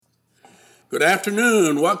Good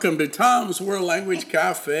afternoon. Welcome to Tom's World Language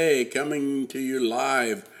Cafe, coming to you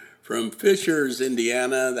live from Fishers,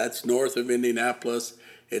 Indiana. That's north of Indianapolis.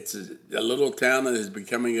 It's a little town that is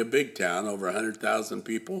becoming a big town, over 100,000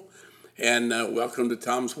 people. And welcome to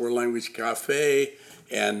Tom's World Language Cafe.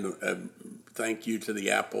 And thank you to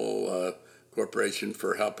the Apple Corporation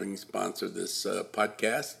for helping sponsor this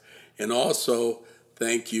podcast. And also,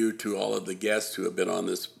 thank you to all of the guests who have been on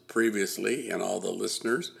this previously and all the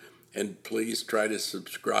listeners. And please try to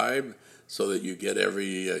subscribe so that you get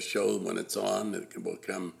every show when it's on.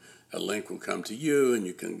 A link will come to you and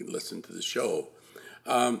you can listen to the show.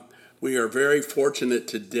 We are very fortunate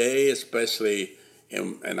today, especially,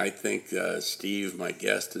 and I think Steve, my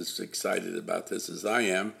guest, is excited about this as I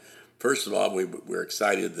am. First of all, we're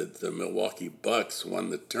excited that the Milwaukee Bucks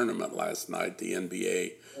won the tournament last night, the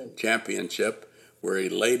NBA championship. We're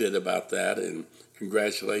elated about that, and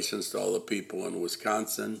congratulations to all the people in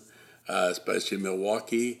Wisconsin, especially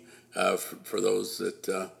Milwaukee, for those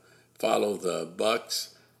that follow the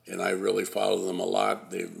Bucks, and I really follow them a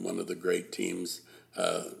lot. They're one of the great teams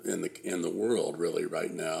in the world, really,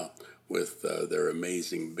 right now, with their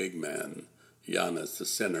amazing big man, Giannis, the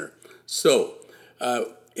center. So, at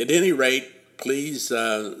any rate, please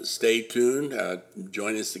stay tuned.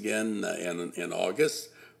 Join us again in August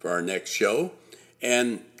for our next show.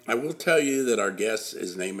 And I will tell you that our guest,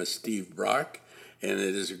 his name is Steve Brock, and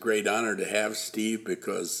it is a great honor to have Steve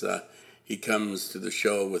because he comes to the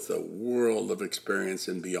show with a world of experience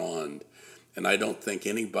and beyond. And I don't think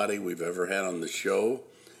anybody we've ever had on the show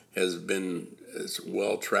has been as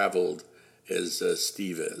well-traveled as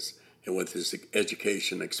Steve is. And with his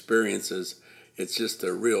education experiences, it's just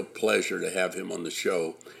a real pleasure to have him on the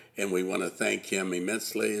show. And we want to thank him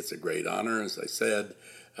immensely. It's a great honor, as I said,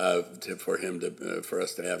 for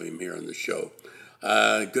us to have him here on the show.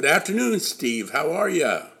 Good afternoon, Steve. How are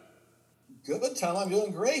you? Good, Tom. I'm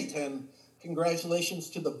doing great, and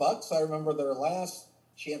congratulations to the Bucks. I remember their last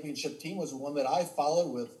championship team was one that I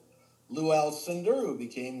followed with Lou Alcindor, who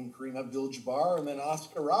became Kareem Abdul-Jabbar, and then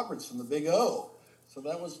Oscar Robertson, the Big O. So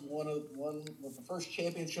that was one of the first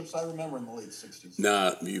championships I remember in the late 60s.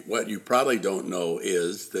 Now, what you probably don't know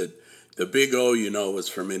is that the Big O, was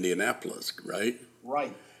from Indianapolis, right?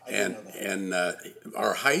 Right. And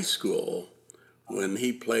our high school, when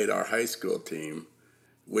he played our high school team,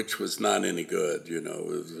 which was not any good, it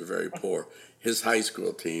was very poor. His high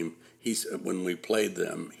school team, when we played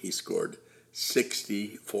them, he scored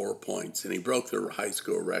 64 points, and he broke the high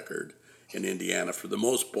school record in Indiana for the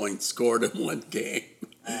most points scored in one game.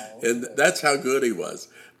 And that's how good he was.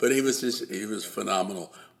 But he was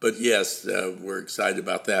phenomenal. But yes, we're excited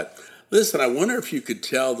about that. Listen, I wonder if you could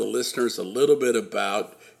tell the listeners a little bit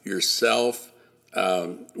about yourself,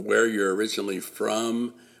 where you're originally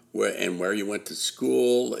from, where you went to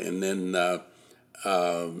school, and then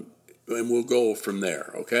and we'll go from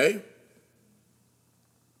there. Okay?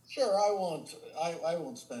 Sure. I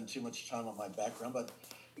won't spend too much time on my background, but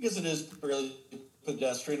because it is fairly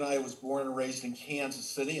pedestrian, I was born and raised in Kansas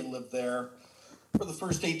City and lived there for the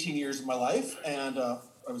first 18 years of my life, and I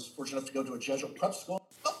was fortunate enough to go to a Jesuit prep school.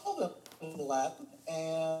 In Latin,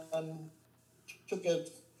 and took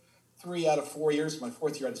it 3 out of 4 years. My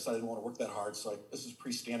fourth year, I decided I didn't want to work that hard, so this is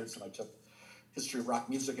pre-standards, and I took history of rock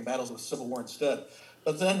music and battles of the Civil War instead.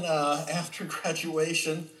 But then after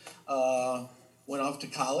graduation, went off to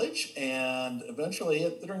college, and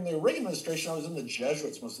eventually, during the Reagan administration, I was in the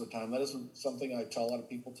Jesuits most of the time. That isn't something I tell a lot of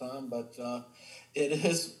people, Tom, but it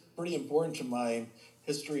is pretty important to my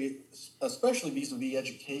history, especially vis-a-vis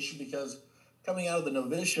education, because coming out of the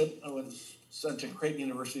novitiate, I was sent to Creighton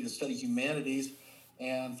University to study humanities,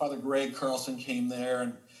 and Father Greg Carlson came there,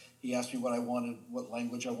 and he asked me what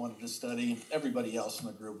language I wanted to study. Everybody else in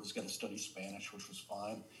the group was going to study Spanish, which was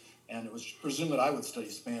fine, and it was presumed that I would study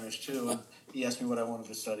Spanish too. And he asked me what I wanted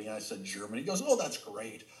to study, and I said German. He goes, "Oh, that's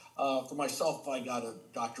great." For myself, I got a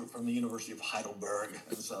doctorate from the University of Heidelberg,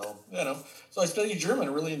 and so I studied German.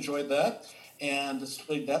 I really enjoyed that. And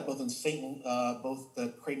studied that both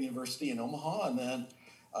at Creighton University in Omaha and then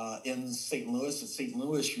in St. Louis at St.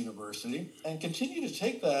 Louis University, and continue to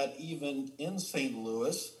take that even in St.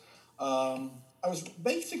 Louis. I was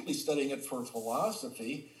basically studying it for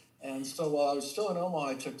philosophy, and so while I was still in Omaha,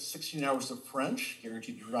 I took 16 hours of French,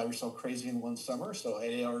 guaranteed to drive yourself crazy in one summer, so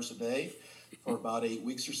 8 hours a day for about 8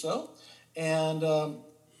 weeks or so. And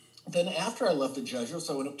then after I left the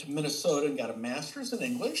Jesuits, I went up to Minnesota and got a master's in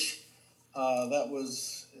English. That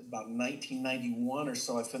was about 1991 or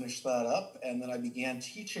so. I finished that up, and then I began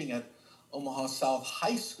teaching at Omaha South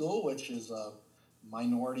High School, which is a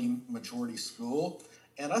minority majority school.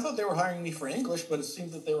 And I thought they were hiring me for English, but it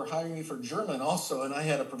seemed that they were hiring me for German also. And I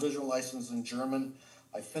had a provisional license in German.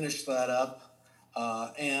 I finished that up.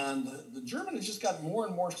 And the German has just got more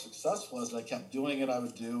and more successful as I kept doing it. I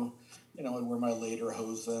would do, I'd wear my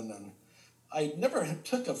lederhosen. And I never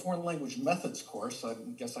took a foreign language methods course. I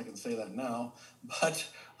guess I can say that now. But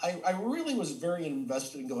I really was very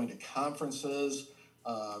invested in going to conferences.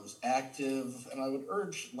 I was active, and I would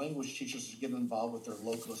urge language teachers to get involved with their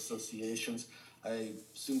local associations. I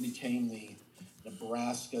soon became the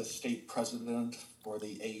Nebraska state president for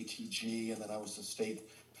the AETG, and then I was the state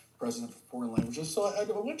president for foreign languages. So I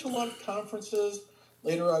went to a lot of conferences.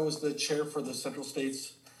 Later, I was the chair for the Central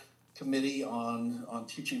States Committee on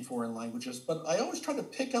teaching foreign languages. But I always tried to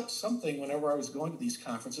pick up something whenever I was going to these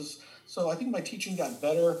conferences. So I think my teaching got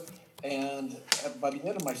better. And by the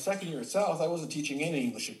end of my second year at South, I wasn't teaching any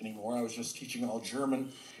English anymore. I was just teaching all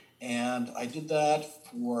German. And I did that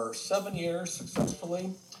for 7 years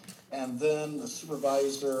successfully. And then the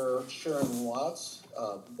supervisor, Sharon Watts,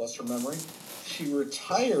 bless her memory, she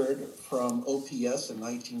retired from OPS in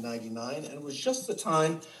 1999. And it was just the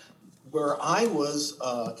time where I was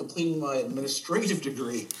completing my administrative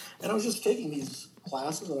degree. And I was just taking these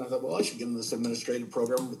classes, and I thought, well, I should get in this administrative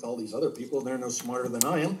program with all these other people. They're no smarter than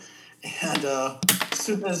I am. And as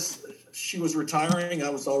soon as she was retiring, I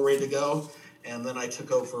was all ready to go. And then I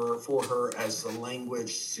took over for her as the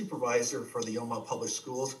language supervisor for the Omaha Public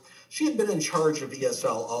Schools. She had been in charge of ESL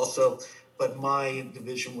also, but my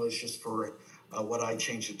division was just for what I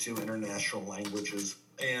changed it to, international languages.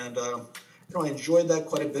 And I enjoyed that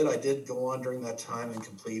quite a bit. I did go on during that time and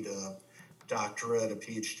complete a doctorate, a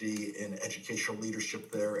PhD in educational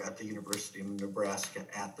leadership there at the University of Nebraska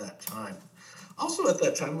at that time. Also at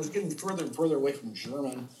that time, I was getting further and further away from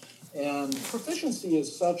German, and proficiency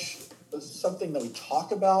is something that we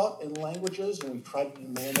talk about in languages, and we try to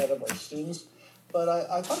demand that of our students. But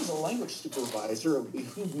I thought as a language supervisor, it would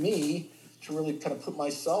behoove me to really kind of put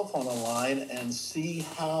myself on the line and see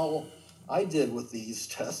how I did with these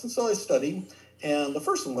tests. And so I studied, and the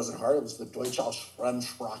first one wasn't hard. It was the Deutsch als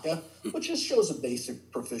Fremdsprache, which just shows a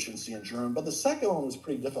basic proficiency in German. But the second one was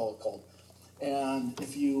pretty difficult. And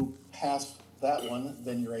if you pass that one,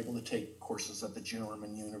 then you're able to take courses at the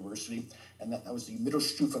German University. And that was the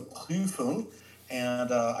Mittelstufe Prüfung.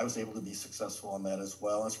 And I was able to be successful on that as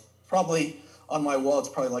well. It's probably on my wall, it's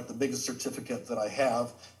probably like the biggest certificate that I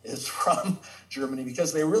have is from Germany,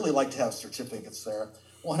 because they really like to have certificates there.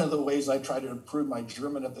 One of the ways I tried to improve my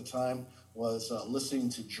German at the time was listening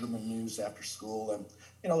to German news after school. And,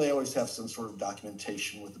 they always have some sort of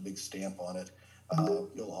documentation with a big stamp on it.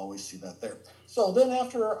 You'll always see that there. So then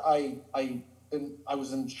after I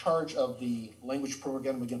was in charge of the language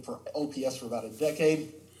program again for OPS for about a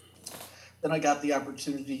decade. Then I got the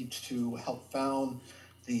opportunity to help found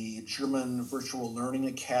the German Virtual Learning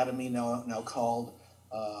Academy, now called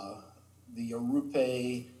the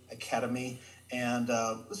Arupe Academy. And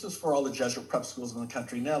this is for all the Jesuit prep schools in the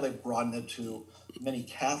country. Now they've broadened it to many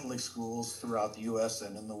Catholic schools throughout the U.S.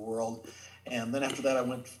 and in the world. And then after that, I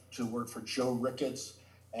went to work for Joe Ricketts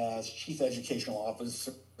as Chief Educational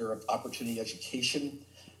Officer of Opportunity Education.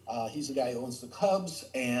 He's the guy who owns the Cubs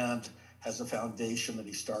and has a foundation that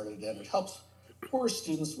he started, and it helps poor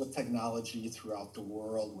students with technology throughout the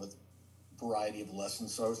world with a variety of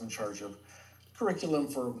lessons. So I was in charge of curriculum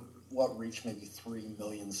for what reached maybe 3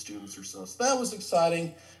 million students or so. So that was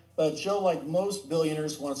exciting. But Joe, like most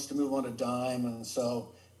billionaires, wants to move on a dime, and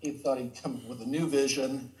so he thought he'd come up with a new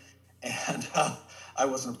vision, and I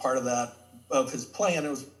wasn't a part of his plan. It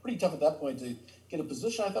was pretty tough at that point to get a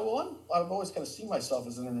position. I thought, well, I've always kind of seen myself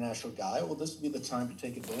as an international guy. Well, this would be the time to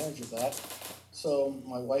take advantage of that. So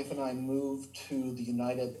my wife and I moved to the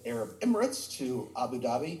United Arab Emirates, to Abu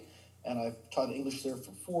Dhabi, and I've taught English there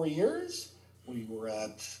for 4 years. We were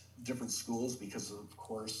at different schools because, of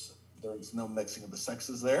course, there's no mixing of the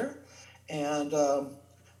sexes there. And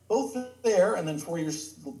both there, and then 4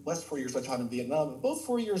 years, the last 4 years I taught in Vietnam, but both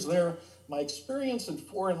 4 years there, my experience in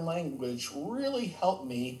foreign language really helped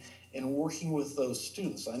me in working with those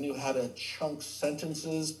students. I knew how to chunk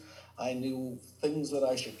sentences. I knew things that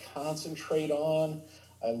I should concentrate on.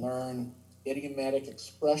 I learned idiomatic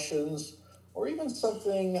expressions, or even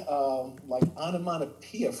something like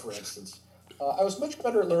onomatopoeia, for instance. I was much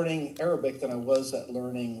better at learning Arabic than I was at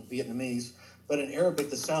learning Vietnamese. But in Arabic,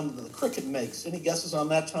 the sound that the cricket makes. Any guesses on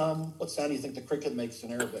that, Tom? What sound do you think the cricket makes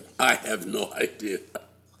in Arabic? I have no idea.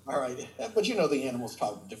 All right, but the animals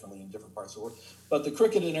talk differently in different parts of the world. But the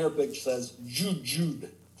cricket in Arabic says "jud jud,"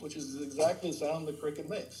 which is exactly the sound the cricket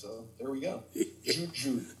makes. So there we go, "jud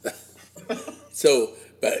jud." So,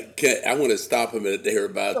 but I want to stop a minute there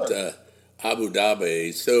about Sure. Abu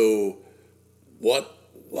Dhabi. So, what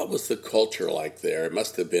what was the culture like there? It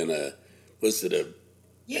must have been was it a,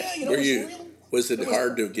 Yeah, were it was you, really, was it it was,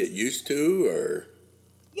 hard to get used to or?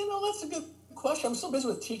 that's a good question. I'm so busy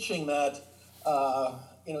with teaching that,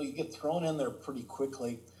 you get thrown in there pretty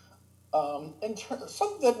quickly. Some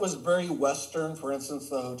of it was very Western. For instance,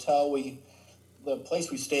 the place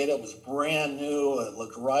we stayed at was brand new. It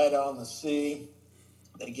looked right on the sea.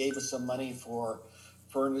 They gave us some money for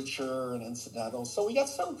furniture and incidentals, so we got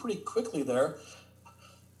settled pretty quickly there.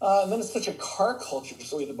 And then it's such a car culture,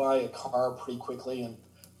 so we had to buy a car pretty quickly. And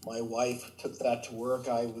my wife took that to work.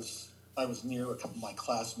 I was near a couple of my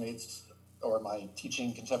classmates or my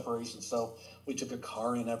teaching contemporaries, and so we took a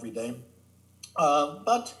car in every day.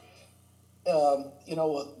 But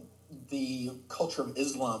the culture of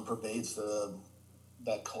Islam pervades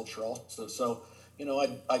that culture also. So,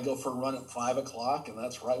 I go for a run at 5 o'clock, and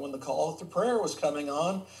that's right when the call to prayer was coming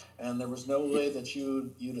on, and there was no way that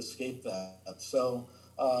you'd escape that. So,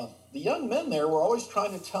 the young men there were always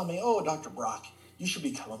trying to tell me, "Oh, Dr. Brock, you should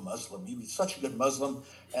become a Muslim. You'd be such a good Muslim,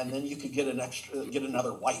 and then you could get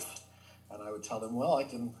another wife." And I would tell them, "Well, I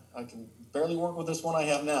can barely work with this one I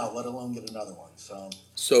have now, let alone get another one." So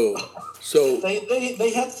So, so,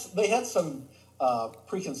 they had some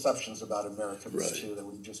preconceptions about Americans right. too, that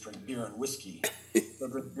we just drink beer and whiskey. They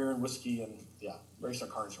drink beer and whiskey and, yeah, race our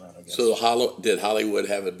cars around, I So guess. Did Hollywood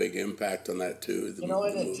have a big impact on that too? And The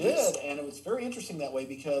it movies. did, and it was very interesting that way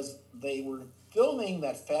because they were filming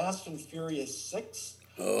that Fast and Furious 6,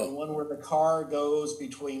 the Oh, one where the car goes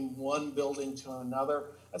between one building to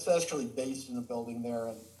another. That's actually based in a building there,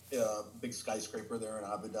 and big skyscraper there in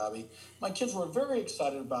Abu Dhabi. My kids were very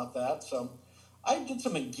excited about that, so I did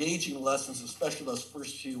some engaging lessons, especially those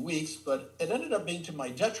first few weeks, but it ended up being to my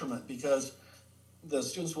detriment because the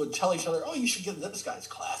students would tell each other, "Oh, you should get in this guy's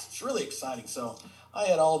class. It's really exciting." So I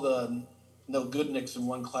had all the no goodniks in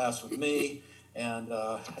one class with me, and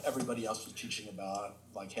everybody else was teaching about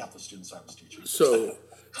like half the students I was teaching. so,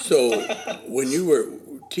 so when you were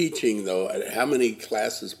teaching though, how many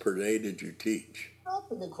classes per day did you teach?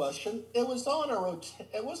 That's a good question. It was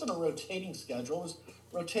it wasn't a rotating schedule. It was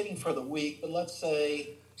rotating for the week, but let's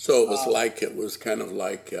say, So uh, it was kind of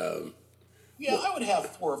like, yeah, I would have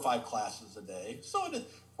 4 or 5 classes a day,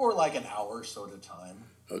 for like an hour or so at a time.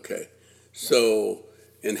 okay. Yeah. So,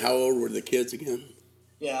 and how old were the kids again?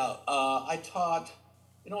 Yeah, I taught.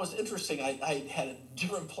 It was interesting. I had a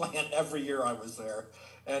different plan every year I was there.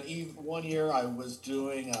 And even one year I was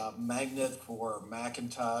doing a magnet for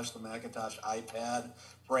Macintosh, the Macintosh iPad,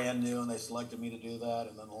 brand new, and they selected me to do that.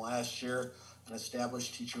 And then the last year, an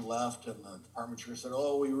established teacher left, and the department chair said,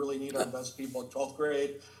 "Oh, we really need our best people at 12th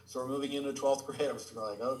grade, so we're moving into 12th grade." I was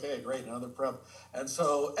like, "Okay, great, another prep." And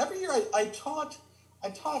so every year I taught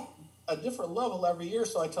a different level every year.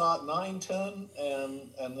 So I taught 9, 10,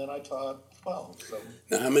 and then I taught 12. So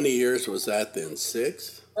Now, how many years was that then?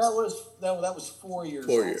 Six? that was 4 years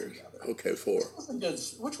 4 years. altogether, Okay, four.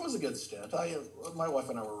 which was a good stint. My wife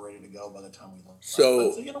and I were ready to go by the time we left, but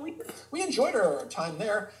So, we enjoyed our time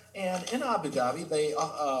there. And in Abu Dhabi,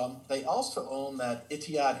 they also own that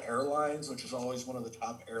Etihad Airlines, which is always one of the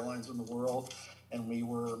top airlines in the world. And we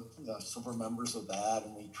were silver members of that,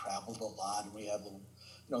 and we traveled a lot, and we had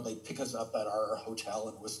little, they pick us up at our hotel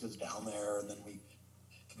and whisk us down there, and then we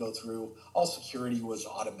could go through. All security was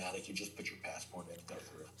automatic. You just put your passport in and go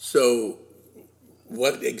through. so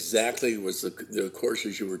what exactly was the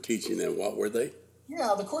courses you were teaching then? What were they?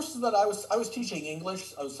 Yeah, the courses that I was teaching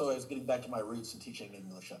English, so I was getting back to my roots and teaching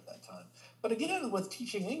English at that time. But again, with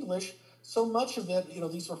teaching English, so much of it,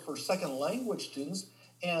 these were for second language students,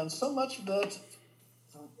 and so much of it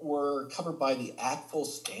were covered by the ACTFL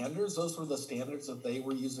standards. Those were the standards that they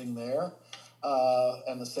were using there.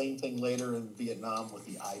 And the same thing later in Vietnam with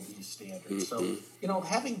the IB standards. So, Hmm.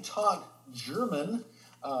 having taught German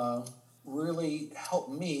really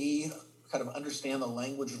helped me kind of understand the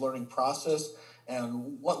language learning process.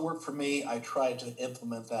 And what worked for me, I tried to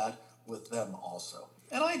implement that with them also.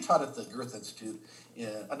 And I taught at the Goethe Institute.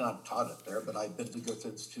 I not taught it there, but I've been to the Goethe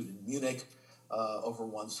Institute in Munich over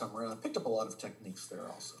one summer, and I picked up a lot of techniques there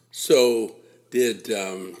also. So, did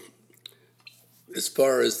as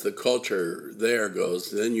far as the culture there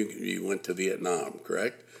goes, then you went to Vietnam,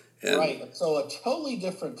 correct? And Right. So a totally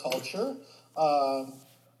different culture. Um,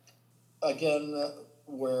 Again,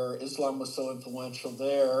 where Islam was so influential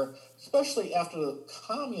there, especially after the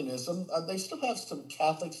communism. They still have some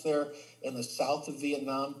Catholics there in the south of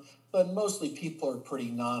Vietnam, but mostly people are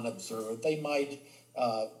pretty non-observant.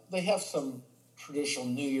 They have some traditional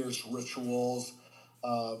New Year's rituals,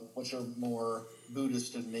 which are more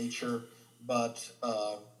Buddhist in nature, but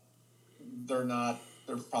they're not.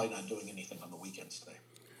 They're probably not doing anything on the weekends today.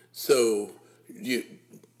 so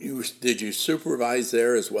You did you supervise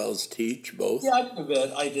there as well as teach both? Yeah, I did a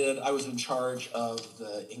bit. I did. I was in charge of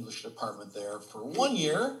the English department there for 1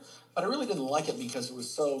 year, but I really didn't like it because it was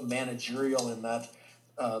so managerial in that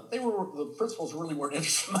the principals really weren't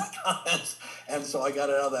interested in my comments, and so I got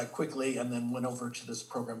out of that quickly, and then went over to this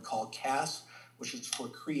program called CAS, which is for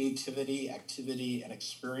creativity, activity, and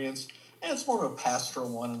experience. And it's more of a pastoral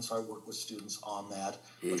one, and so I work with students on that,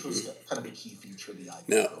 which was kind of a key feature of the IB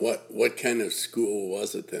Now, program. what kind of school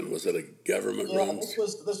was it then? Was it a government Yeah, run? this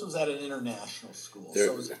was at an international school. There,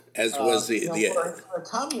 So it was, as was for a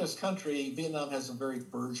communist country, Vietnam has a very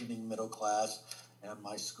burgeoning middle class, and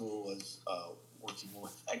my school was working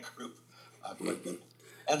with that group quite a bit.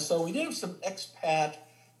 And so we did have some expat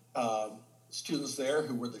students there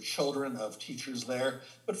who were the children of teachers there,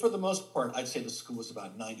 but for the most part, I'd say the school was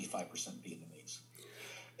about 95% Vietnamese.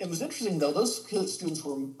 It was interesting though; those students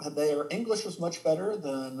their English was much better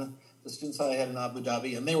than the students I had in Abu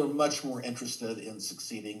Dhabi, and they were much more interested in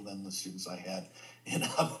succeeding than the students I had in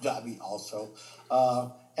Abu Dhabi also.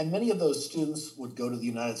 And many of those students would go to the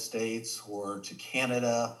United States or to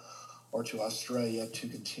Canada or to Australia to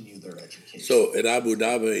continue their education. So at Abu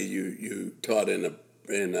Dhabi, you taught in a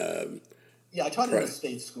Yeah, I taught in a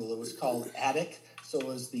state school. It was called ADIC. So it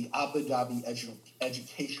was the Abu Dhabi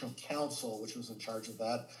Educational Council, which was in charge of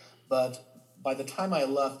that. But by the time I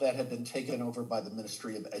left, that had been taken over by the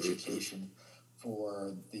Ministry of Education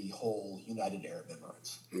for the whole United Arab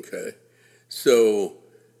Emirates. Okay. So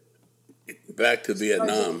back to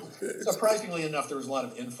Vietnam. Surprisingly enough, there was a lot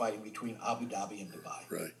of infighting between Abu Dhabi and Dubai.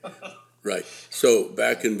 Right. Right. So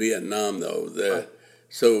back in Vietnam, though, Right.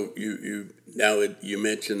 so you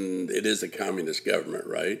mentioned it is a communist government,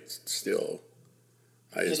 right? Still,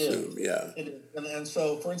 I assume, yeah. It is. And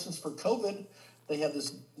so, for instance, for COVID, they have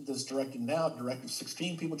this directive now, Directive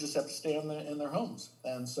 16. People just have to stay in their homes,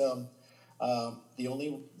 and so the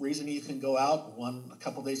only reason you can go out a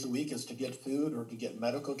couple days a week is to get food or to get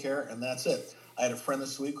medical care, and that's it. I had a friend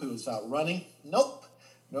this week who was out running. Nope,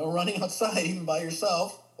 no running outside, even by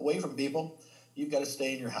yourself, away from people. You've got to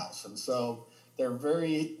stay in your house, and so they're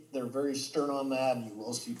very stern on that. And you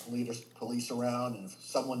will see police around, and if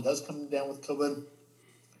someone does come down with COVID,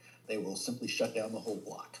 they will simply shut down the whole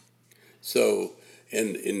block. So,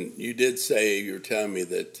 and you did say, you were telling me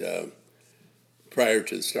that prior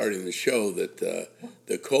to starting the show that the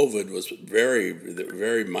COVID was very,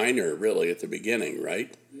 very minor, really, at the beginning,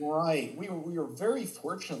 right? Right. We were very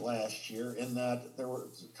fortunate last year in that there were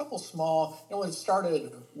a couple small, when it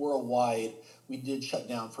started worldwide, we did shut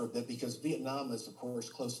down for a bit because Vietnam is, of course,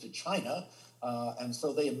 close to China. And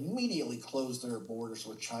so they immediately closed their borders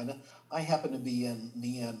with China. I happened to be in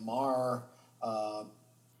Myanmar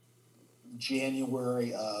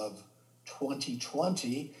January of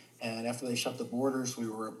 2020. And after they shut the borders, we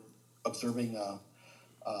were observing a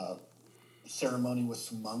ceremony with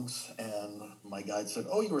some monks, and my guide said,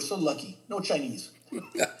 "Oh, you were so lucky. No Chinese."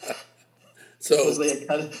 So because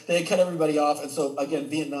they had cut everybody off, and so again,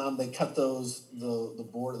 Vietnam, they cut the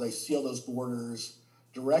border, they seal those borders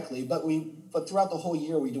directly. But throughout the whole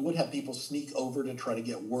year, we would have people sneak over to try to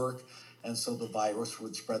get work, and so the virus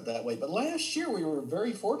would spread that way. But last year, we were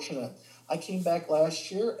very fortunate. I came back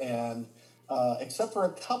last year, and except for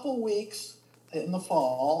a couple weeks in the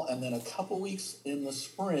fall and then a couple weeks in the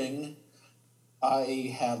spring,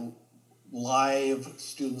 I had live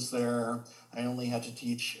students there. I only had to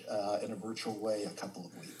teach in a virtual way a couple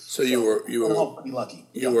of weeks. So you were pretty lucky.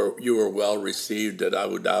 You were well received at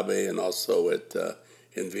Abu Dhabi and also at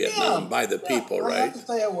in Vietnam by the people, right? I have to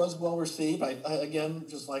say I was well received. I again,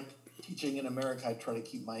 just like teaching in America, I try to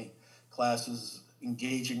keep my classes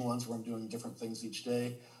engaging ones where I'm doing different things each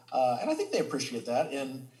day, and I think they appreciate that.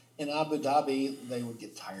 In Abu Dhabi, they would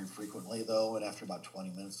get tired frequently, though, and after about 20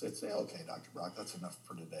 minutes, they'd say, "Okay, Dr. Brock, that's enough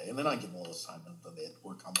for today." And then I give them a little assignment, then they'd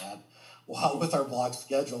work on that while with our block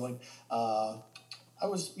scheduling. I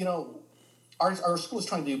was, our school was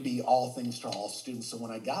trying to be all things to all students. So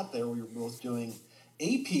when I got there, we were both doing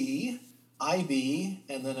AP, IB,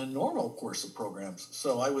 and then a normal course of programs.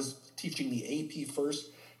 So I was teaching the AP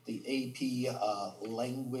first, the AP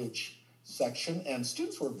language section, and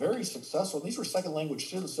students were very successful. These were second language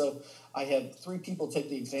students, so I had 3 people take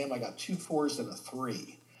the exam. I got 2 4s and a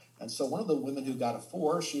 3. And so one of the women who got a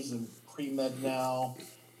 4, she's in pre-med now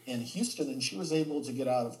in Houston, and she was able to get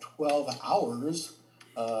out of 12 hours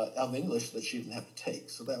of English that she didn't have to take.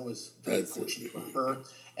 So that was very fortunate for her.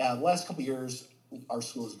 And the last couple of years, our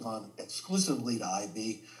school has gone exclusively to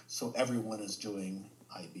IB, so everyone is doing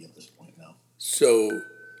IB at this point now. So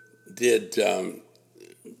did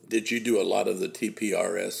you do a lot of the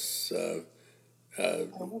TPRS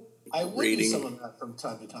I would do some reading? of that from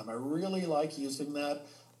time to time. I really like using that.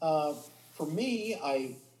 For me,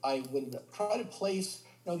 I would try to place.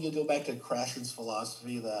 You go back to Krashen's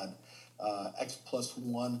philosophy that X plus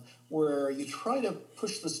one, where you try to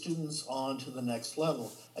push the students on to the next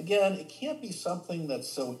level. Again, it can't be something that's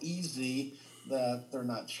so easy that they're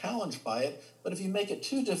not challenged by it. But if you make it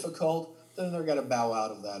too difficult, then they're going to bow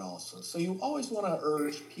out of that also. So you always want to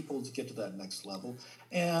urge people to get to that next level.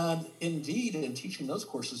 And indeed, in teaching those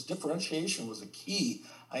courses, differentiation was a key.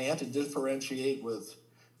 I had to differentiate with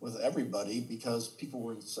everybody because people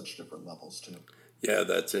were in such different levels too. Yeah,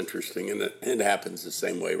 that's interesting, and it happens the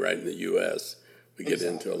same way right in the U.S. We get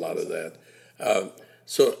into a lot of that.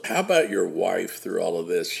 So, how about your wife through all of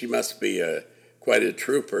this? She must be quite a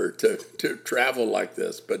trooper to travel like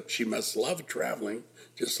this, but she must love traveling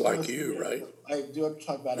just like you, right? I do have to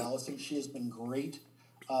talk about Allison. She has been great.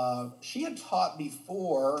 She had taught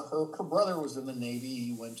before. Her brother was in the Navy.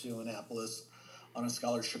 He went to Annapolis on a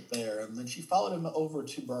scholarship there. And then she followed him over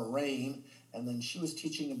to Bahrain. And then she was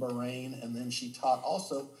teaching in Bahrain. And then she taught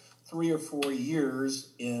also 3 or 4 years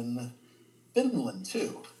in Finland,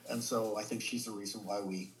 too. And so I think she's the reason why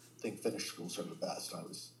we think Finnish schools are the best. I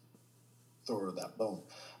was throw her that bone.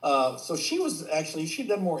 So she'd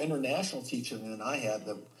done more international teaching than I had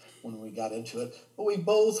when we got into it. But we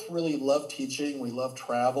both really love teaching. We love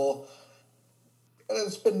travel. And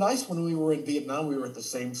it's been nice when we were in Vietnam. We were at the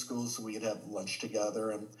same school, so we could have lunch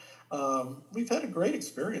together. And we've had a great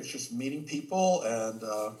experience just meeting people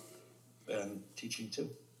and teaching too.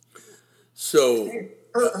 So,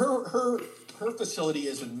 Her facility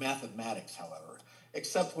is in mathematics, however,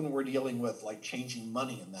 except when we're dealing with like changing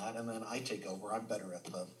money and that, and then I take over. I'm better at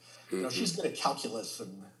she's good at calculus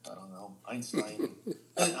and I don't know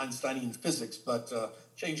Einsteinian physics, but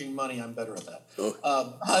changing money, I'm better at that.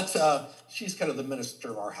 But she's kind of the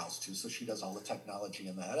minister of our house too, so she does all the technology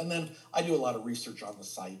and that, and then I do a lot of research on the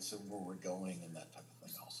sites and where we're going and that type of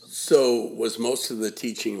thing also. so was most of the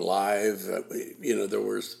teaching live? There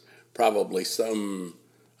was probably some.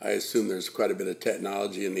 I assume there's quite a bit of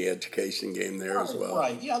technology in the education game there as well.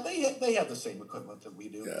 Right. Yeah, they have the same equipment that we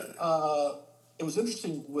do. Yeah. It was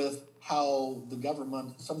interesting with how the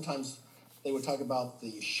government sometimes they would talk about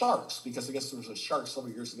the sharks because I guess there was a shark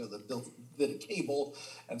several years ago that did a cable,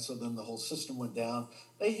 and so then the whole system went down.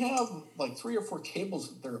 They have like 3 or 4 cables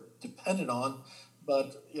that they're dependent on,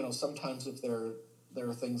 but sometimes if there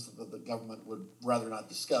are things that the government would rather not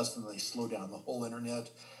discuss, then they slow down the whole internet.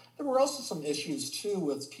 There were also some issues too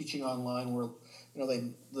with teaching online where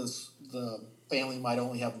the family might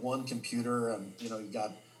only have one computer and you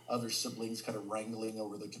got other siblings kind of wrangling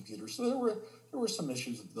over the computer. So there were some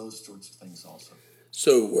issues with those sorts of things also.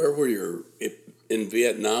 So where were in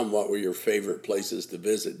Vietnam? What were your favorite places to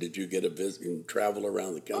visit? Did you get a visit and travel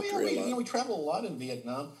around the country a lot? We traveled a lot in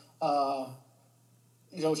Vietnam.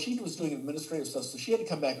 She was doing administrative stuff, so she had to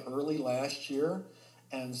come back early last year.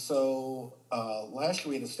 And so last year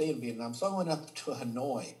we had to stay in Vietnam. So I went up to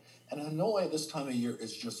Hanoi. And Hanoi this time of year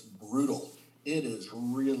is just brutal. It is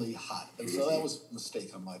really hot. And so that was a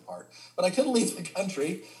mistake on my part. But I couldn't leave the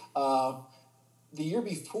country. The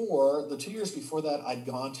 2 years before that, I'd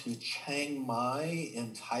gone to Chiang Mai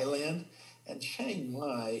in Thailand. And Chiang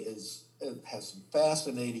Mai has some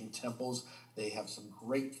fascinating temples. They have some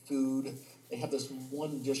great food. They have this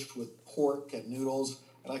one dish with pork and noodles.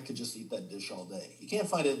 And I could just eat that dish all day. You can't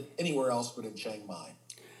find it anywhere else but in Chiang Mai.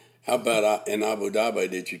 How about in Abu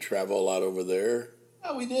Dhabi? Did you travel a lot over there?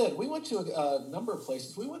 Yeah, we did. We went to a number of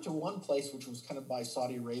places. We went to one place which was kind of by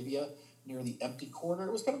Saudi Arabia near the Empty Quarter.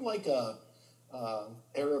 It was kind of like a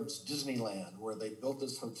Arab's Disneyland where they built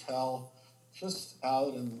this hotel just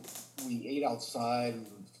out and we ate outside and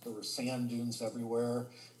there were sand dunes everywhere.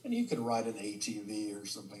 And you could ride an ATV or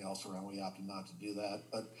something else around. We opted not to do that.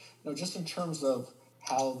 But, just in terms of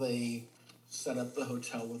how they set up the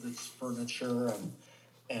hotel with its furniture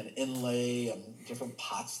and inlay and different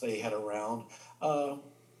pots they had around.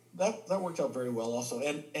 That worked out very well also.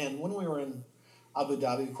 And when we were in Abu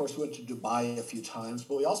Dhabi, of course, we went to Dubai a few times,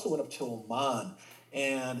 but we also went up to Oman.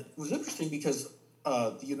 And it was interesting because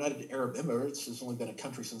the United Arab Emirates has only been a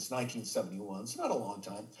country since 1971, so not a long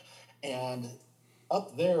time. And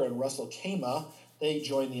up there in Ras Al Khaimah, they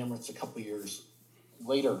joined the Emirates a couple years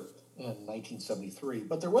later in 1973.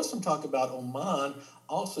 But there was some talk about Oman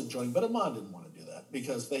also joining, but Oman didn't want to do that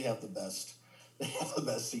because they have the best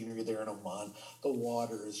scenery there in Oman. The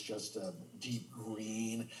water is just a deep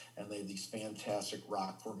green, and they have these fantastic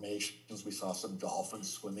rock formations. We saw some dolphins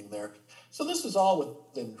swimming there. So this is all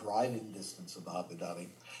within driving distance of Abu Dhabi.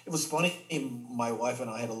 It was funny. My wife and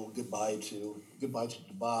I had a little goodbye to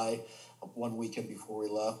Dubai one weekend before we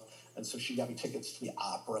left. And so she got me tickets to the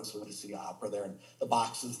opera, and so we went to see the opera there. And the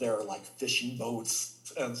boxes there are like fishing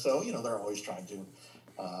boats, and so they're always trying to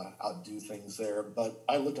outdo things there. But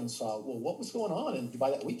I looked and saw, well, what was going on in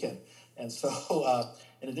Dubai that weekend? And so,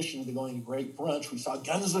 in addition to going to great brunch, we saw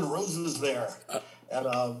Guns N' Roses there at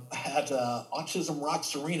Autism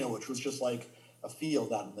Rocks Arena, which was just like a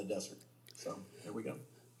field out in the desert. So there we go.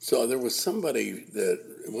 So there was somebody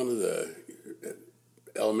one of the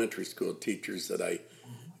elementary school teachers that I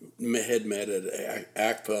had met at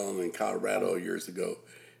ACFL in Colorado years ago.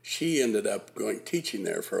 She ended up teaching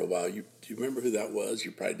there for a while. Do you remember who that was?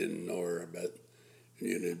 You probably didn't know her, but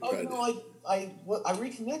you did. I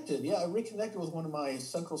reconnected. Yeah, I reconnected with one of my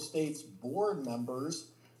Central States board members,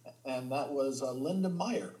 and that was Linda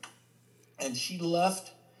Meyer. And she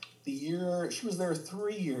left the year. She was there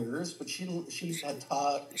 3 years, but she had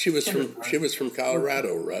taught. She was from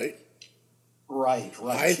Colorado, right? Right.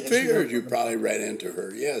 I figured you probably ran into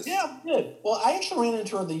her, yes. Yeah, I did. Well, I actually ran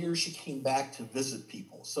into her the year she came back to visit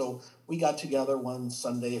people. So we got together one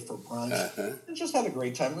Sunday for brunch and just had a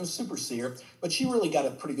great time. It was super to see her. But she really got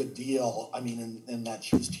a pretty good deal, in that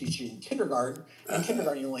she was teaching kindergarten. In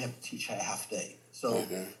kindergarten, you only have to teach a half day. So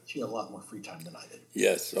she had a lot more free time than I did.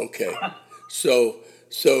 Yes, okay. So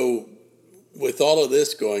with all of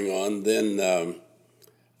this going on, then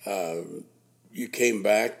you came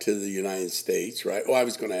back to the United States, right? Oh, I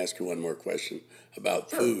was going to ask you one more question about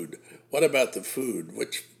food. What about the food?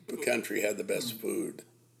 Which country had the best food?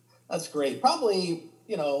 That's great. Probably,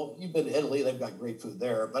 you've been to Italy. They've got great food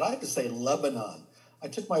there. But I have to say Lebanon. I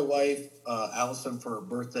took my wife, Allison, for her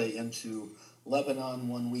birthday into Lebanon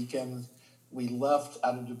one weekend. We left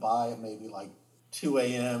out of Dubai at maybe like 2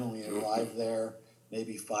 a.m. and we arrived there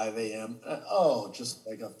maybe 5 a.m. Just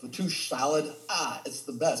like a fattoush salad. It's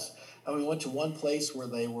the best. And we went to one place where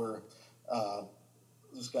they were,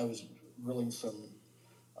 this guy was grilling some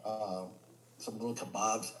little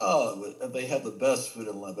kebabs. They had the best food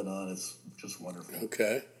in Lebanon. It's just wonderful.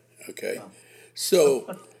 Okay. Yeah.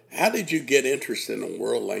 So how did you get interested in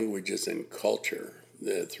world languages and culture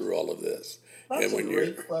through all of this? That's a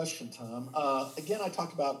great question, Tom. Again, I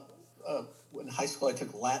talked about in high school I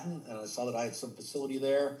took Latin, and I saw that I had some facility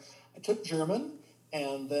there. I took German,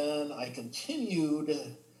 and then I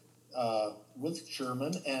continued with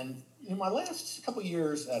German. And in my last couple of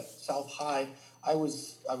years at South High, I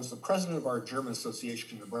was the president of our German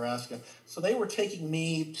Association in Nebraska. So they were taking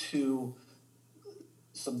me to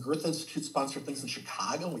some Goethe Institute sponsored things in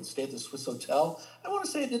Chicago. We'd stay at the Swiss Hotel. I want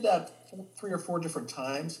to say I did that 3 or 4 different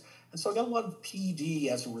times. And so I got a lot of PED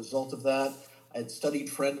as a result of that. I had studied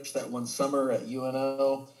French that one summer at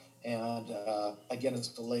UNO. And again,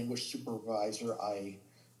 as a language supervisor, I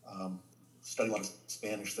studied a lot of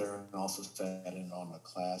Spanish there and also sat in on a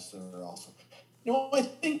class there also. I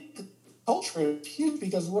think the culture is huge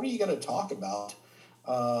because what are you going to talk about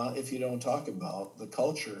if you don't talk about the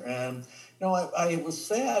culture? And, I was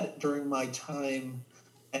sad during my time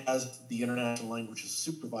as the International Languages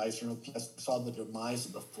Supervisor. I saw the demise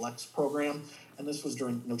of the FLEX program, and this was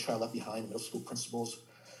during No Child Left Behind. Middle school principals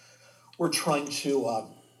were trying to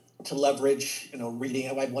leverage, reading.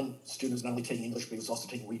 I had one student who's not only taking English, but he was also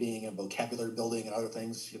taking reading and vocabulary building and other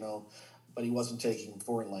things, but he wasn't taking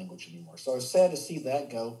foreign language anymore. So I was sad to see that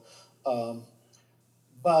go.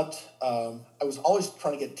 But I was always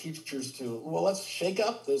trying to get teachers to, let's shake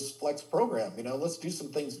up this FLEX program. Let's do some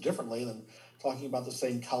things differently than talking about the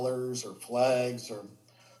same colors or flags or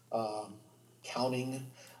counting.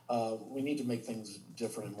 We need to make things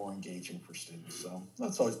different and more engaging for students. So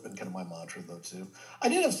that's always been kind of my mantra, though, too. I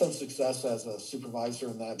did have some success as a supervisor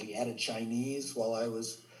in that we added Chinese while I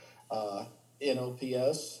was in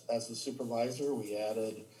OPS as a supervisor. We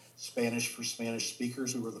added Spanish for Spanish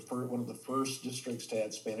speakers. We were one of the first districts to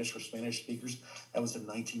add Spanish for Spanish speakers. That was in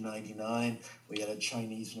 1999. We added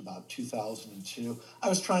Chinese in about 2002. I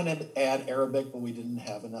was trying to add Arabic, but we didn't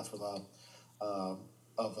have enough of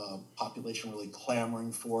a population really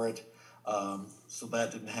clamoring for it. So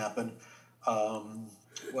that didn't happen.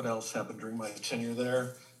 What else happened during my tenure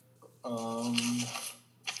there?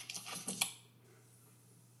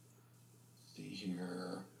 See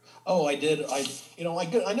here. I did. I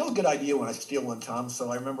know a good idea when I steal one, Tom.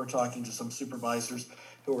 So I remember talking to some supervisors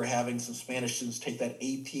who were having some Spanish students take that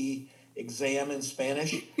AP exam in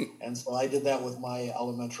Spanish, and so I did that with my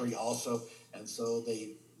elementary also. And so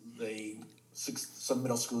some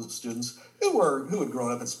middle school students who had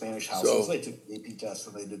grown up in Spanish households, they took the AP test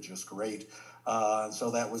and they did just great. And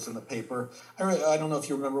so that was in the paper. I don't know if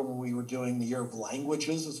you remember when we were doing the Year of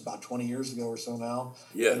Languages. It's about 20 years ago or so now.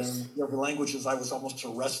 Yes. And in Year of Languages, I was almost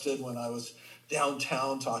arrested when I was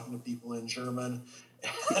downtown talking to people in German.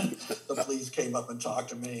 And the police came up and talked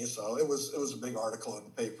to me, so it was a big article in the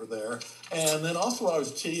paper there. And then also I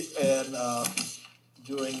was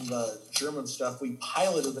doing the German stuff. We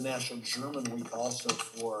piloted the National German Week also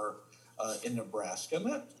for in Nebraska, and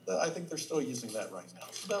that I think they're still using that right now.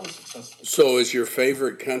 So that was successful. So is your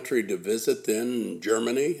favorite country to visit then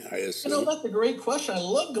Germany, I assume? That's a great question. I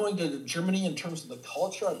love going to Germany in terms of the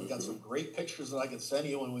culture. I've got some great pictures that I could send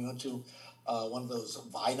you when we went to one of those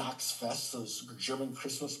Weihnachtsfests, those German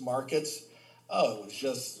Christmas markets. Oh, it was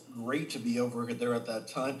just great to be over there at that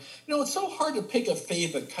time. It's so hard to pick a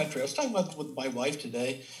favorite country. I was talking about with my wife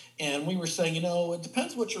today, and we were saying, it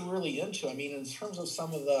depends what you're really into. I mean, in terms of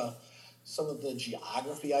some of the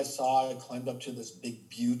geography I saw, I climbed up to this big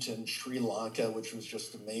butte in Sri Lanka, which was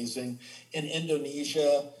just amazing. In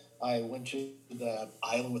Indonesia, I went to that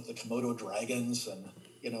island with the Komodo dragons and,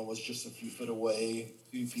 was just a few feet away,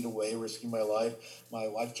 risking my life. My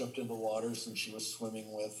wife jumped in the waters and she was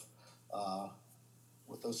swimming with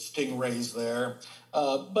those stingrays there.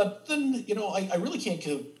 But then, I really can't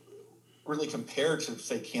really compare to,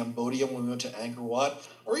 say, Cambodia when we went to Angkor Wat,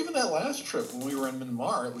 or even that last trip when we were in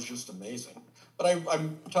Myanmar. It was just amazing. But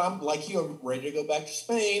I'm Tom, like you, I'm ready to go back to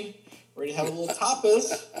Spain, ready to have a little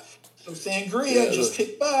tapas, some sangria, just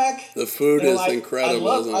kick back. The food is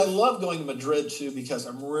incredible. I love going to Madrid, too, because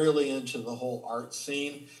I'm really into the whole art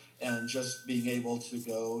scene and just being able to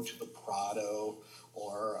go to the Prado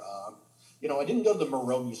or I didn't go to the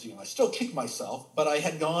Moreau Museum. I still kick myself, but I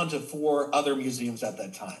had gone to 4 other museums at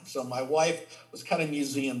that time. So my wife was kind of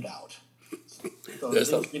museumed out. So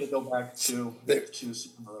it needs me to go back to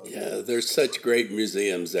Super Moreau. Yeah, there's such great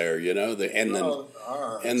museums there, and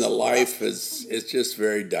the life is just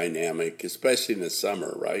very dynamic, especially in the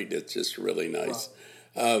summer, right? It's just really nice.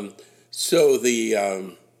 Wow. So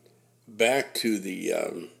back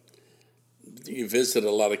to you visit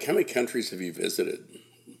a lot of, how many countries have you visited?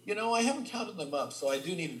 I haven't counted them up, so I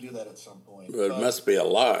do need to do that at some point. Well, it must be a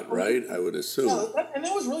lot, right? I would assume. Yeah, and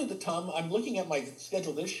that was really the time. I'm looking at my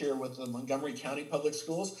schedule this year with the Montgomery County Public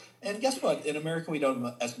Schools, and guess what? In America, we don't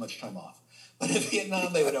have as much time off. But in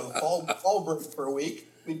Vietnam, they would have a fall break for a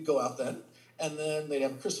week. We'd go out then. And then they'd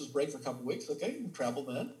have a Christmas break for a couple of weeks. Okay, we'd travel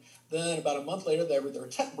then. Then about a month later, they would have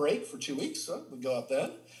their tech break for 2 weeks. So we'd go out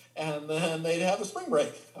then. And then they'd have a spring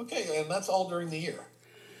break. Okay, and that's all during the year.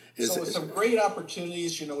 So with some great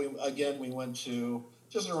opportunities, we went to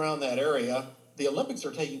just around that area. The Olympics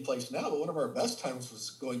are taking place now, but one of our best times was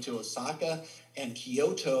going to Osaka and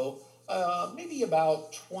Kyoto maybe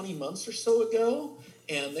about 20 months or so ago.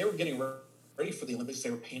 And they were getting ready for the Olympics.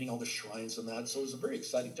 They were painting all the shrines and that. So it was a very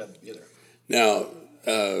exciting time to be there. Now,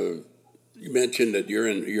 you mentioned that you're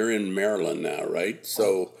in Maryland now, right?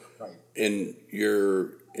 So, right. And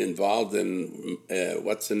you're involved in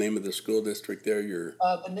what's the name of the school district there?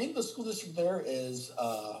 The name of the school district there is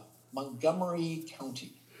Montgomery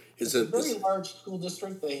County. It's a very large school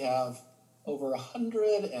district. They have over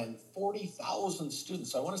 140,000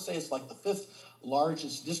 students. So I want to say it's like the 5th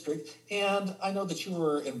largest district. And I know that you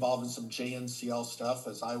were involved in some JNCL stuff,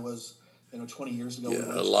 as I was 20 years ago. Yeah,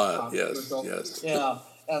 a lot. Yes. Yeah.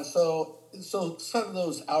 And so some of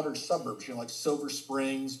those outer suburbs, like Silver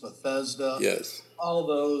Springs, Bethesda. Yes. All of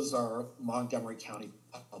those are Montgomery County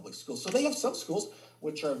public schools. So they have some schools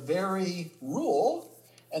which are very rural,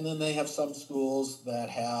 and then they have some schools that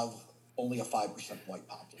have only a 5% white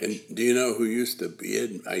population. And do you know who used to be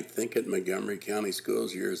at Montgomery County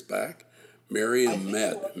Schools years back? Miriam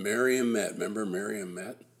Met. Remember Miriam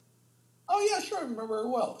Met? Oh, yeah, sure. I remember her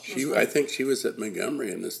well. I think she was at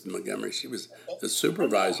Montgomery, she was the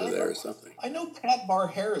supervisor there or something. I know Pat Barr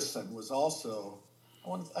Harrison was also,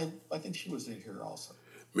 I think she was in here also.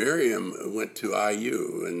 Miriam went to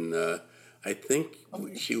IU, and I think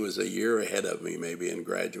she was a year ahead of me, maybe in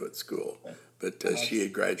graduate school. But she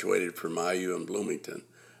had graduated from IU in Bloomington.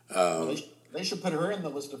 They should put her in the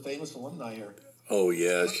list of famous alumni here. Oh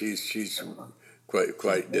yeah, she's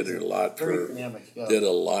quite did a lot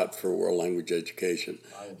for world language education.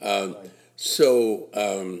 Right. So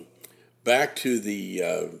back to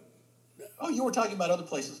the. You were talking about other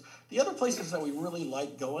places. The other places that we really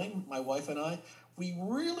liked going, my wife and I, we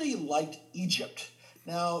really liked Egypt.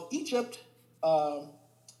 Now, Egypt, you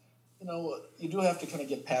do have to kind of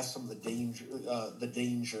get past some of the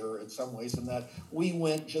danger in some ways, in that we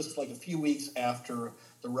went just like a few weeks after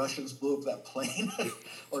the Russians blew up that plane,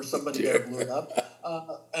 or somebody there blew it up.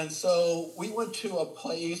 And so we went to a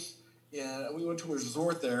place, we went to a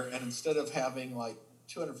resort there, and instead of having like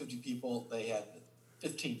 250 people, they had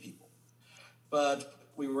 15 people. But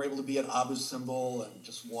we were able to be at Abu Simbel and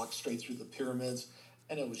just walk straight through the pyramids.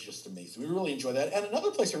 And it was just amazing. We really enjoyed that. And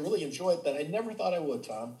another place I really enjoyed that I never thought I would,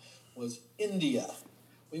 Tom, was India.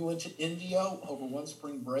 We went to India over one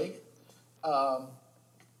spring break. Um,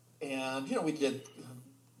 and, we did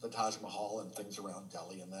the Taj Mahal and things around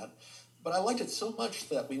Delhi and that. But I liked it so much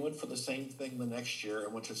that we went for the same thing the next year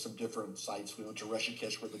and went to some different sites. We went to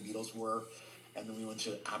Rishikesh where the Beatles were, and then we went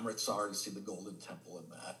to Amritsar to see the Golden Temple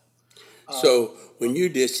and that. So when you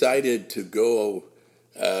decided to go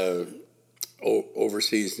uh,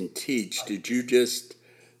 overseas and teach, did you just,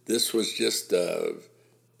 this was just,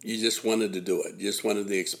 you just wanted to do it? You just wanted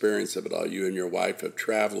the experience of it all, you and your wife, of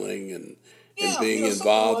traveling and Yeah, being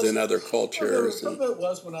involved in other cultures? some of it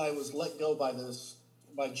was when I was let go by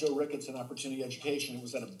Joe Ricketts in Opportunity Education. It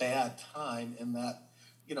was at a bad time in that,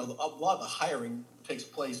 a lot of the hiring takes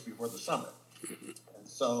place before the summer. And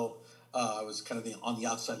so I was kind of on the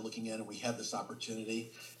outside looking in, and we had this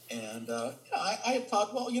opportunity. And I had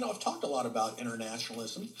thought, well, I've talked a lot about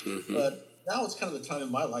internationalism, but now it's kind of the time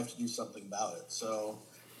in my life to do something about it. So,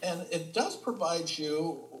 and it does provide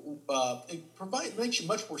you, makes you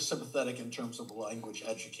much more sympathetic in terms of a language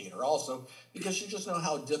educator also, because you just know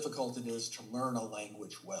how difficult it is to learn a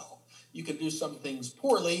language well. You can do some things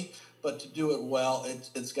poorly, but to do it well,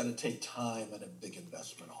 it's going to take time and a big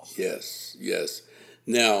investment also. Yes, yes.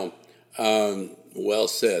 Now, well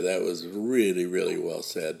said. That was really, really well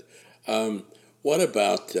said. What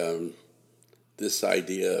about this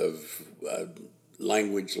idea of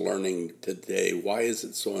language learning today? Why is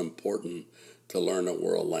it so important to learn a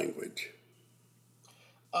world language?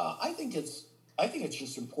 I think it's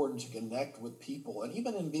just important to connect with people, and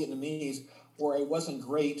even in Vietnamese, where I wasn't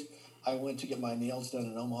great, I went to get my nails done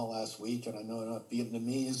in Omaha last week, and I know enough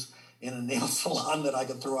Vietnamese in a nail salon that I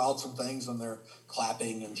could throw out some things, and they're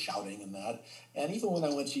clapping and shouting and that. And even when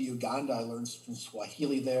I went to Uganda, I learned some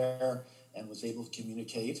Swahili there and was able to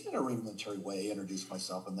communicate in a rudimentary way, introduce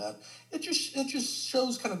myself and that. It just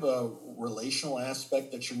shows kind of a relational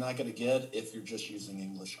aspect that you're not going to get if you're just using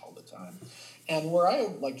English all the time. And where I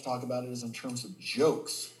like to talk about it is in terms of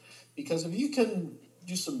jokes, because if you can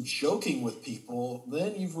do some joking with people,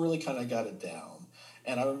 then you've really kind of got it down.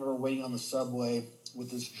 And I remember waiting on the subway with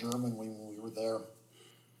this German when we were there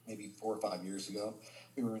maybe 4 or 5 years ago.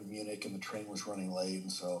 We were in Munich and the train was running late,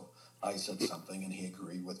 and so I said something and he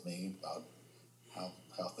agreed with me about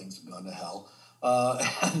how things have gone to hell.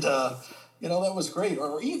 That was great.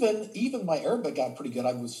 Or even my Arabic got pretty good.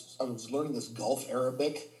 I was learning this Gulf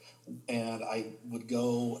Arabic, and I would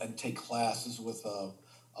go and take classes with a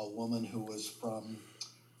woman who was from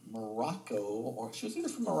Morocco, or she was either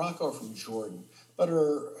from Morocco or from Jordan, but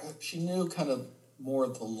she knew kind of more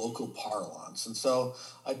of the local parlance, and so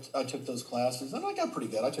I took those classes, and I got pretty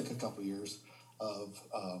good. I took a couple years of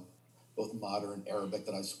both modern Arabic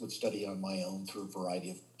that I would study on my own through a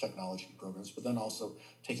variety of technology programs, but then also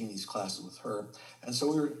taking these classes with her. And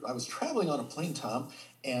so I was traveling on a plane, Tom,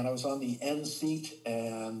 and I was on the end seat,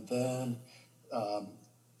 and then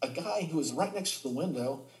a guy who was right next to the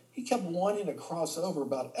window, he kept wanting to cross over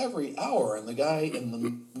about every hour, and the guy in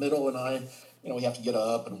the middle and I, we have to get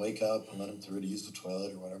up and wake up and let him through to use the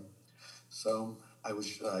toilet or whatever. So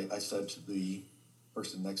I said to the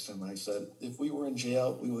person next to him, I said, if we were in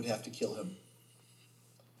jail, we would have to kill him.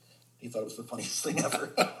 He thought it was the funniest thing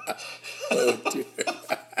ever. Oh, dear.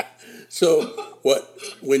 So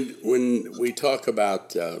when we talk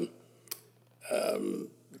about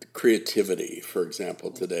creativity, for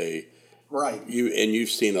example, today, Right. You've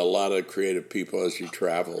seen a lot of creative people as you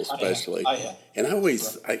travel, especially. I have. And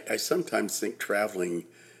I sometimes think traveling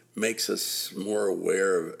makes us more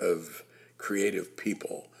aware of creative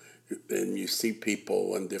people. And you see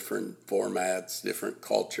people in different formats, different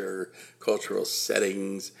cultural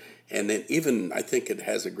settings. And then even, I think it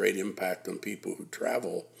has a great impact on people who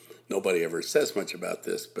travel. Nobody ever says much about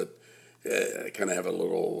this, but I kind of have a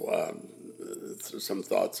little, some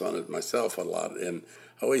thoughts on it myself a lot. And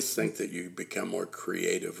I always think that you become more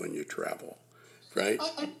creative when you travel, right?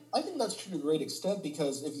 I think that's true to a great extent,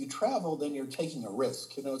 because if you travel, then you're taking a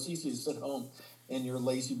risk. It's easy to sit home in your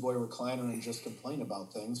lazy boy recliner and just complain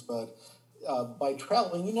about things, but by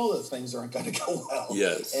traveling, that things aren't going to go well.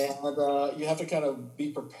 Yes. And you have to kind of be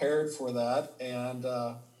prepared for that. And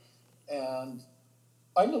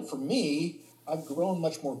I know for me, I've grown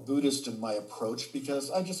much more Buddhist in my approach,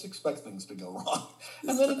 because I just expect things to go wrong,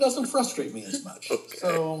 and then it doesn't frustrate me as much. Okay.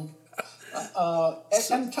 So,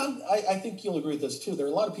 and Tom, I think you'll agree with this too. There are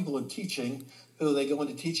a lot of people in teaching who they go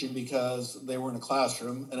into teaching because they were in a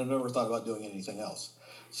classroom and have never thought about doing anything else.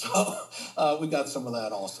 So we got some of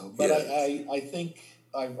that also. But yes. I think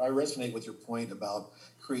I resonate with your point about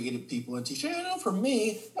creative people in teaching. I know for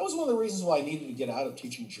me, that was one of the reasons why I needed to get out of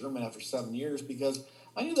teaching German after 7 years, because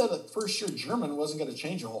I knew that first year German wasn't going to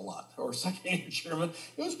change a whole lot, or second year German.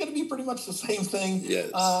 It was going to be pretty much the same thing.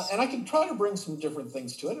 Yes. And I could try to bring some different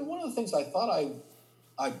things to it. And one of the things I thought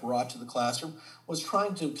I brought to the classroom was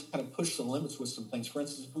trying to kind of push the limits with some things. For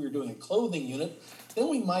instance, if we were doing a clothing unit, then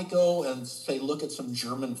we might go and say, look at some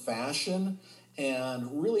German fashion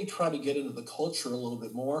and really try to get into the culture a little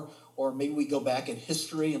bit more. Or maybe we go back in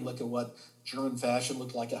history and look at what German fashion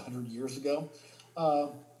looked like 100 years ago.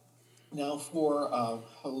 Now, for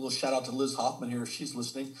a little shout out to Liz Hoffman here, if she's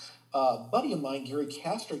listening. A buddy of mine, Gary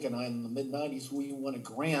Kastrick, and I in the mid-'90s, we won a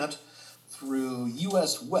grant through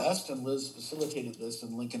US West, and Liz facilitated this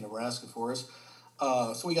in Lincoln, Nebraska for us.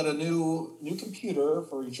 So we got a new computer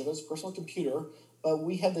for each of us, personal computer. But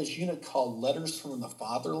we had this unit called Letters from the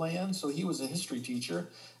Fatherland. So he was a history teacher,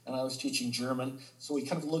 and I was teaching German. So we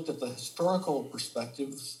kind of looked at the historical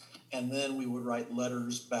perspectives, and then we would write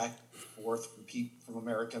letters back and forth from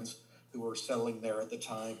Americans who were settling there at the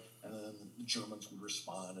time, and then the Germans would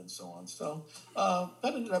respond and so on. So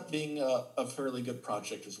that ended up being a fairly good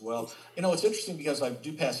project as well. You know, it's interesting because I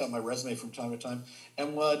do pass out my resume from time to time,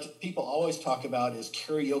 and what people always talk about is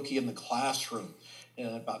karaoke in the classroom. In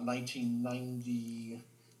about 1990,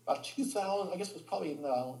 about 2000, I guess it was probably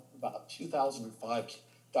about 2005,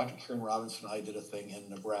 Dr. Karen Robinson and I did a thing in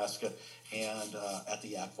Nebraska and at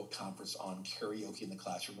the ACTFL conference on karaoke in the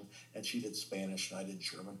classroom, and she did Spanish and I did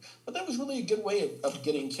German. But that was really a good way of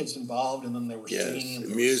getting kids involved, and then they were singing.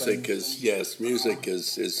 And music is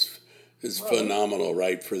right. Phenomenal,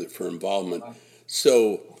 right, for involvement. Right.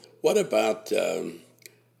 So what about...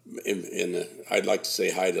 And I'd like to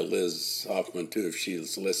say hi to Liz Hoffman, too, if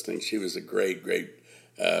she's listening. She was a great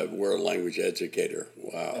world language educator.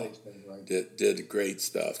 Wow. Did great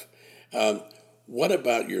stuff. What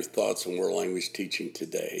about your thoughts on world language teaching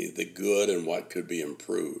today, the good and what could be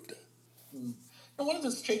improved? And one of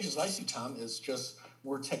the changes I see, Tom, is just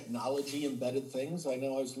more technology-embedded things. I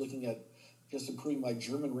know I was looking at just improving my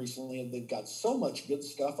German recently, and they've got so much good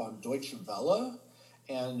stuff on Deutsche Welle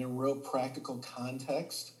and in real practical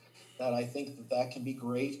context that I think that can be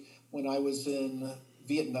great. When I was in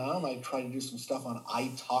Vietnam, I tried to do some stuff on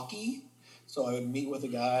italki. So I would meet with a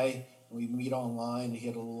guy, and we'd meet online. He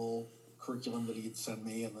had a little curriculum that he'd send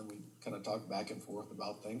me, and then we kind of talk back and forth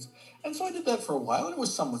about things. And so I did that for a while, and it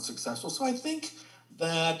was somewhat successful. So I think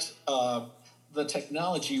that the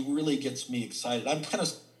technology really gets me excited. I'm kind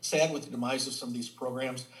of sad with the demise of some of these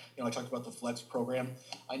programs. You know, I talked about the Flex program.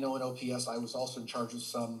 I know in OPS I was also in charge of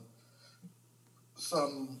some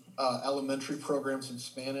elementary programs in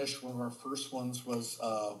Spanish. One of our first ones was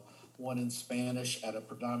one in Spanish at a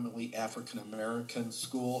predominantly African-American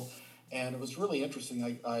school. And it was really interesting.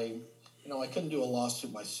 I couldn't do a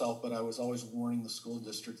lawsuit myself, but I was always warning the school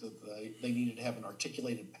district that they needed to have an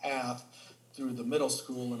articulated path through the middle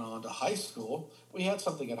school and on to high school. We had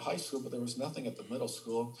something at high school, but there was nothing at the middle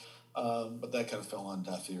school. But that kind of fell on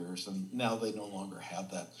deaf ears, and now they no longer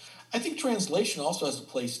have that. I think translation also has a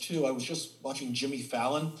place too. I was just watching Jimmy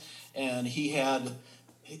Fallon, and he has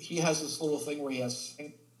this little thing where he has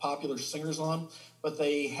popular singers on, but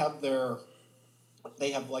they have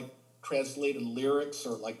like translated lyrics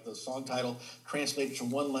or like the song title translated from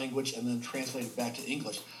one language and then translated back to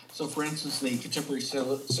English. So, for instance, the contemporary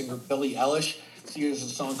singer Billie Eilish, she has a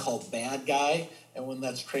song called "Bad Guy," and when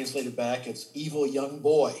that's translated back, it's "Evil Young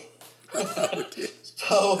Boy."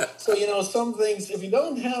 So some things, if you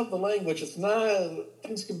don't have the language,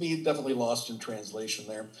 things can be definitely lost in translation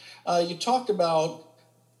there. You talked about,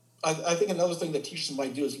 I think another thing that teachers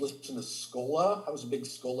might do is listen to Scola. I was a big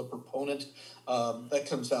Scola proponent. That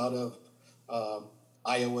comes out of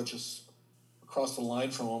Iowa, just across the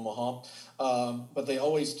line from Omaha. But they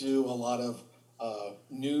always do a lot of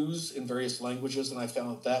news in various languages, and I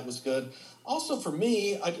found that was good. Also for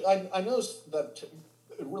me, I noticed that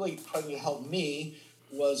really trying to help me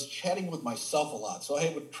was chatting with myself a lot. So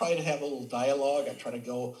I would try to have a little dialogue. I try to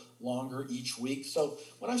go longer each week. So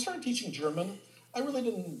when I started teaching German, I really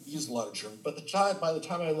didn't use a lot of German. But by the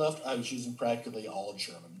time I left, I was using practically all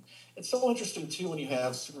German. It's so interesting, too, when you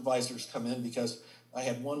have supervisors come in, because I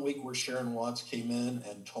had one week where Sharon Watts came in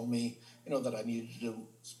and told me, that I needed to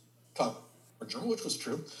talk German, which was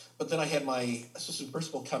true. But then I had my assistant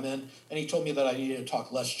principal come in, and he told me that I needed to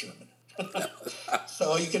talk less German.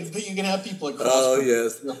 So you can have people across. Oh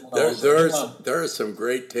yes, there are some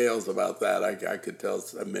great tales about that. I could tell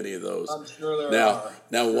many of those. I'm sure there are.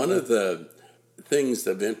 Now, one of the things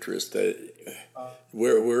of interest,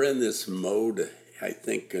 we're in this mode, I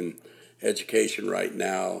think, in education right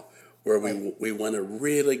now, where we want to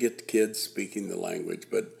really get the kids speaking the language.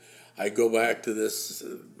 But I go back to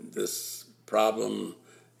this problem,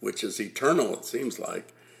 which is eternal, it seems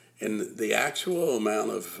like. And the actual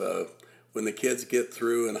amount of when the kids get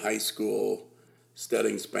through in high school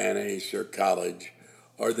studying Spanish or college,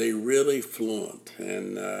 are they really fluent?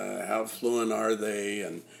 And how fluent are they?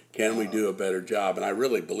 And can we do a better job? And I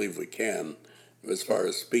really believe we can as far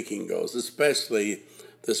as speaking goes, especially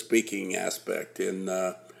the speaking aspect. And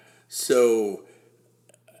so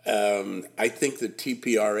I think the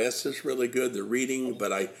TPRS is really good, the reading,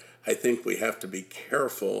 but I think we have to be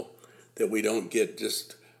careful that we don't get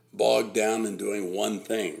just bogged down in doing one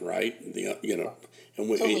thing, right? And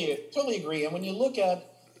Totally agree. And when you look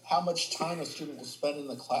at how much time a student will spend in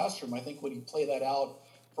the classroom, I think when you play that out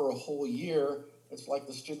for a whole year, it's like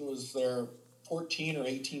the student was there 14 or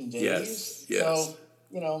 18 days. Yes. So,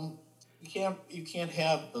 you can't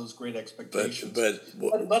have those great expectations. But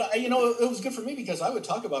it was good for me because I would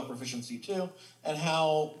talk about proficiency too, and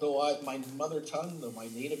how my mother tongue, though my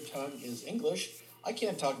native tongue is English, I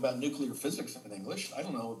can't talk about nuclear physics in English. I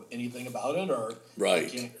don't know anything about it, or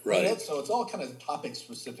right. It, so it's all kind of topic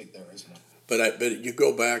specific there, isn't it? But you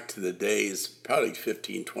go back to the days, probably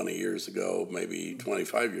 15, 20 years ago, maybe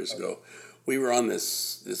 25 years ago, we were on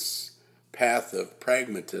this path of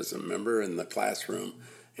pragmatism, remember, in the classroom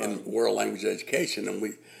and world language education.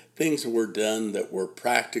 And things were done that were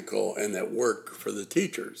practical and that worked for the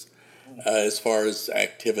teachers as far as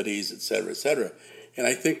activities, et cetera, et cetera. And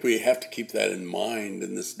I think we have to keep that in mind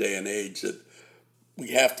in this day and age, that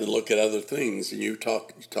we have to look at other things. And you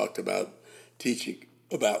talked about teaching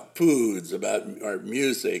about foods, about our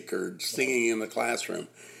music, or singing in the classroom.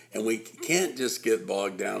 And we can't just get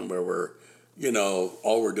bogged down where we're,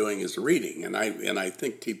 all we're doing is reading. And I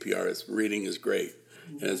think TPRS reading is great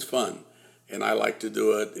and it's fun. And I like to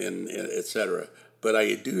do it, and et cetera. But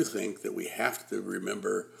I do think that we have to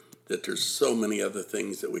remember that there's so many other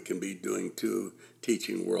things that we can be doing to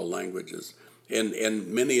teaching world languages. And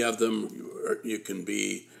many of them you can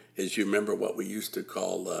be, as you remember what we used to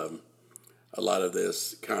call a lot of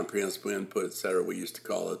this comprehensive input, et cetera, we used to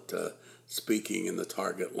call it speaking in the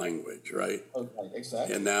target language, right? Okay,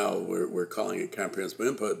 exactly. And now we're calling it comprehensive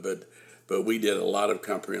input, but we did a lot of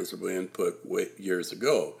comprehensive input years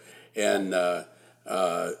ago. And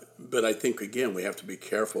but I think, again, we have to be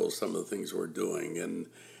careful of some of the things we're doing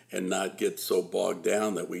and not get so bogged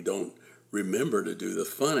down that we don't remember to do the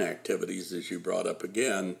fun activities, as you brought up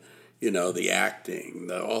again, the acting,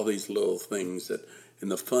 all these little things and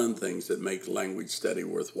the fun things that make language study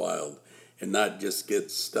worthwhile, and not just get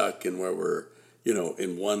stuck in where we're,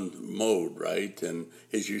 in one mode, right? And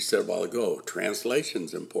as you said a while ago,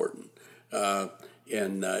 translation's important. And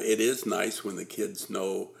it is nice when the kids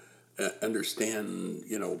understand,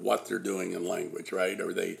 what they're doing in language, right?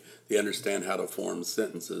 Or they understand how to form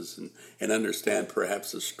sentences and understand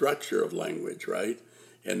perhaps the structure of language, right?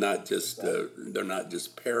 And not just, they're not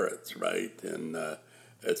just parrots, right? And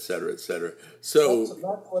et cetera, et cetera. So that's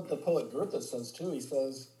what the poet Goethe says too. He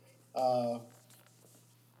says, by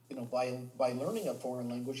learning a foreign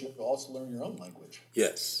language, you also learn your own language.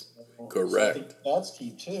 Yes, correct. So I think that's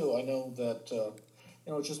key too. I know that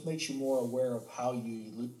it just makes you more aware of how you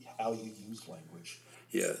use language.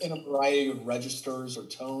 Yes. In a variety of registers or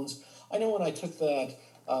tones. I know when I took that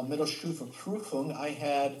Mittelstufe-Prüfung, I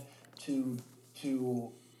had to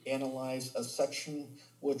analyze a section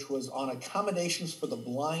which was on accommodations for the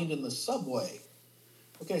blind in the subway.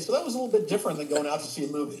 Okay, so that was a little bit different than going out to see a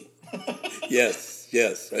movie. Yes.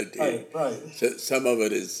 Right. So some of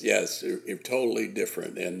it is, totally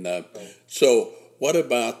different. And so what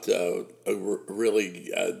about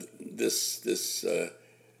really this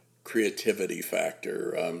creativity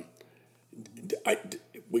factor?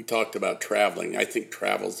 We talked about traveling. I think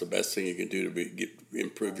travel's the best thing you can do to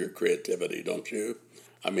improve your creativity, don't you?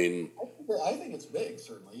 I mean, I think it's big,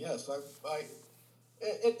 certainly. Yes,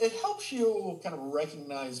 it helps you kind of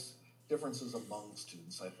recognize differences among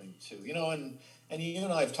students, I think, too. And you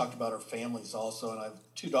and I have talked about our families also, and I have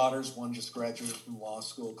two daughters. One just graduated from law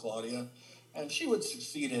school, Claudia, and she would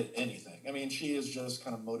succeed at anything. I mean, she is just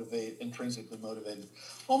kind of intrinsically motivated.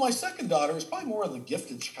 Well, my second daughter is probably more of the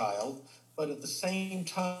gifted child, but at the same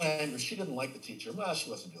time, if she didn't like the teacher, she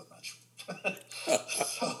wasn't doing much.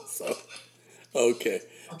 Okay.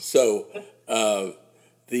 So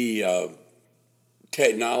the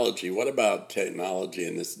technology, what about technology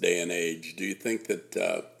in this day and age? Do you think that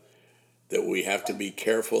that we have to be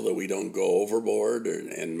careful that we don't go overboard,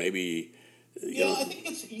 and maybe... I think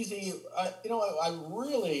it's easy. I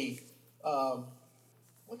really...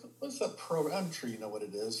 what's that program? I'm sure you know what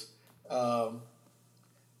it is. I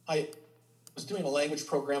was doing a language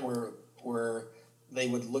program where they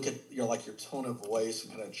would look at your tone of voice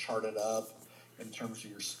and kind of chart it up in terms of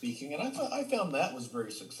your speaking, and I found that was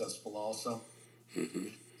very successful also. Mm-hmm.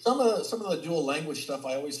 some of the dual language stuff,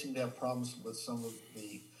 I always seem to have problems with some of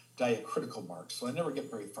the diacritical marks, so I never get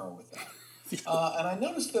very far with that. And I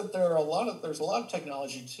noticed that there's a lot of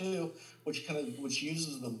technology too, which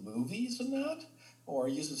uses the movies in that, or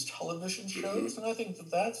uses television shows, and I think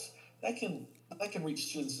that can reach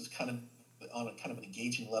students as kind of on a kind of an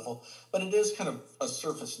engaging level, but it is kind of a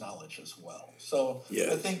surface knowledge as well. So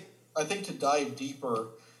Yes. I think to dive deeper,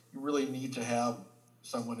 you really need to have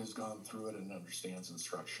someone who's gone through it and understands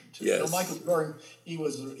instruction too. Yes. Michael Jordan,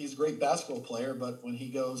 he's a great basketball player, but when he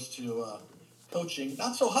goes to coaching,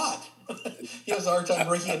 not so hot. He has a hard time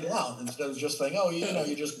breaking it down instead of just saying, "Oh,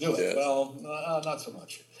 you just do it." Yes. Well, not so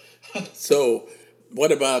much. So,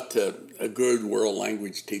 what about a good world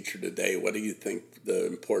language teacher today? What do you think the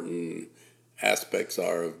important aspects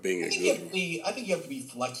are of being a good? I think you have to be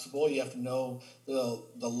flexible. You have to know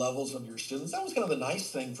the levels of your students. That was kind of the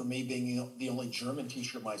nice thing for me being the only German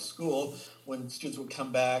teacher at my school. When students would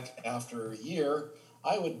come back after a year,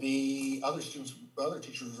 other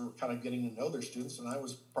teachers were kind of getting to know their students, and I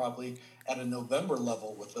was probably at a November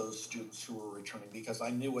level with those students who were returning because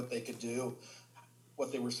I knew what they could do,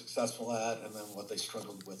 what they were successful at, and then what they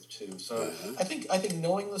struggled with too. So I think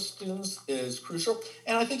knowing the students is crucial,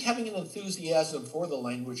 and I think having an enthusiasm for the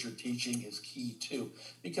language you're teaching is key too,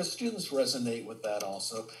 because students resonate with that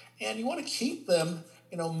also, and you want to keep them,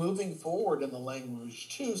 moving forward in the language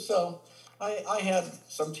too. So I had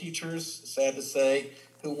some teachers, sad to say,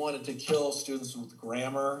 who wanted to kill students with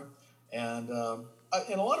grammar, and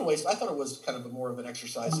in a lot of ways, I thought it was kind of more of an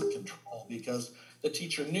exercise in control because the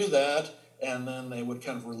teacher knew that, and then they would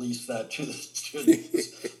kind of release that to the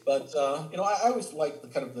students. But I always like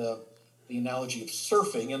the analogy of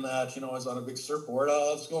surfing in that I was on a big surfboard.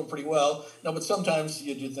 It's going pretty well. No, but sometimes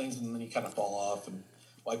you do things and then you kind of fall off and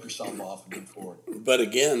wipe yourself off and move forward. But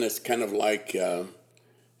again, it's kind of like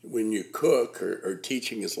when you cook or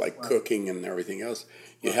teaching is like cooking and everything else.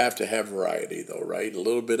 You have to have variety, though, right? A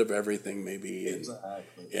little bit of everything, maybe, and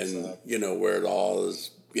where it all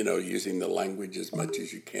is. Using the language as much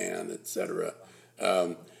as you can, etc.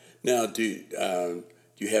 Now, do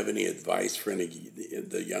you have any advice for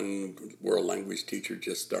the young world language teacher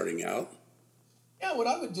just starting out? Yeah, what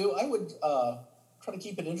I would do, I would try to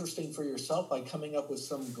keep it interesting for yourself by coming up with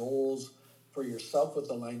some goals for yourself with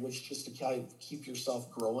the language, just to kind of keep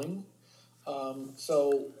yourself growing.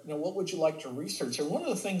 What would you like to research? And one of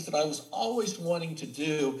the things that I was always wanting to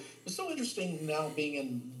do is so interesting now being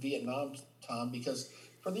in Vietnam, Tom, because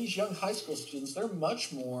for these young high school students, they're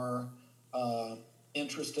much more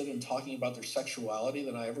interested in talking about their sexuality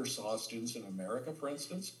than I ever saw students in America, for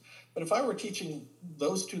instance. But if I were teaching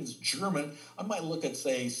those students German, I might look at,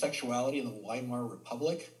 say, sexuality in the Weimar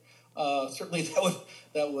Republic. Certainly,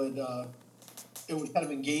 it would kind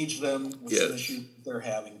of engage them with some issues they're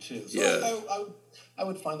having too. So I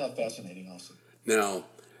would find that fascinating also. Now,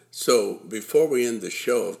 so before we end the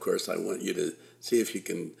show, of course, I want you to see if you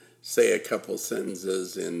can say a couple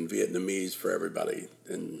sentences in Vietnamese for everybody.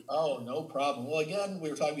 Oh, no problem. Well, again, we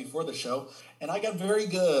were talking before the show, and I got very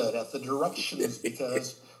good at the directions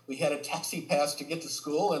because we had a taxi pass to get to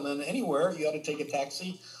school, and then anywhere you had to take a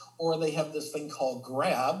taxi, or they have this thing called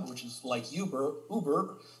Grab, which is like Uber,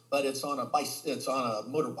 but it's on a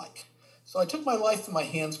motorbike. So I took my life in my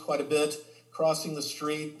hands quite a bit, crossing the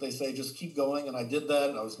street. They say just keep going, and I did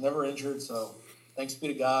that, and I was never injured. So thanks be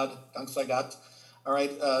to God, thanks I got. All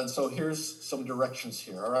right, so here's some directions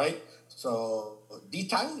here, all right? So, Đi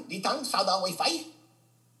thẳng sau đó quay phải.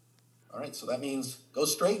 All right, so that means go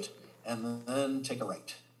straight and then take a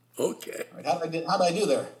right. Okay. All right, how did I do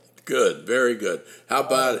there? Good, very good. How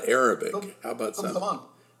about Arabic? How about some? Come on.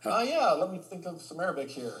 Let me think of some Arabic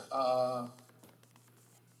here. I'm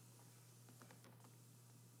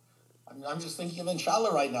just thinking of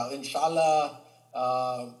Inshallah right now. Inshallah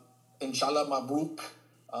Mabruk.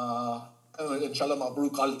 Inshallah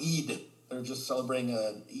Mabruk al-Eid. They're just celebrating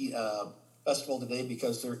a festival today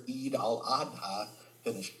because their Eid al-Adha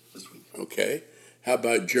finished this week. Okay. How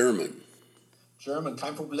about German? German,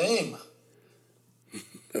 kein Problem.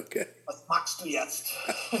 Okay. Was magst du jetzt?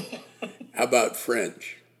 How about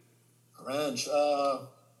French? French,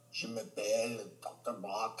 je m'appelle Dr.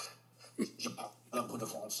 Bach. Je parle un peu de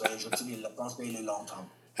français. Je utilise le français il est longtemps.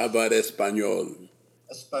 How about Espanol?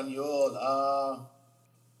 Español,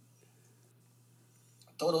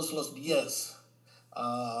 todos los días.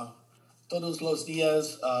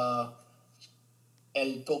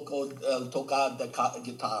 El toca de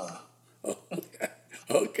guitarra.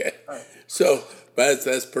 Okay. Right. So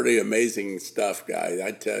that's pretty amazing stuff, guys,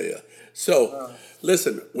 I tell you. So,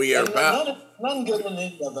 listen, we are about... None good in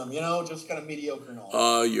any of them, just kind of mediocre and all.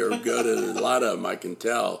 Oh, you're good at a lot of them, I can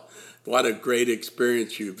tell. what a great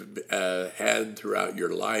experience you've had throughout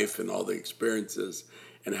your life and all the experiences,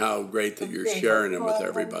 and how great that you're sharing them with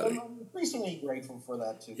everybody. I'm increasingly grateful for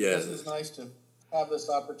that too. Yes. Because it's nice to have this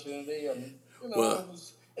opportunity, and Well,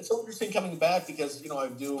 it's so interesting coming back because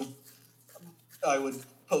I would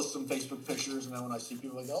post some Facebook pictures, and then when I see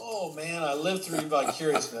people, I go, "Oh man, I lived through you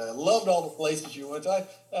vicariously. I loved all the places you went." And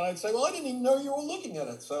I'd say, "Well, I didn't even know you were looking at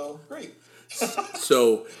it." So great.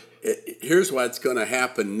 So here's what's going to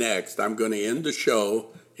happen next. I'm going to end the show,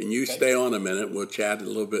 and you stay on a minute. We'll chat a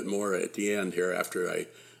little bit more at the end here after I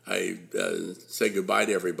say goodbye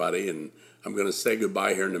to everybody. And I'm going to say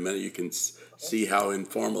goodbye here in a minute. You can see how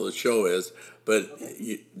informal the show is, but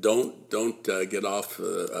you don't get off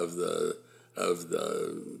of the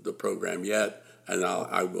program yet. And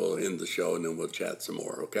I will end the show, and then we'll chat some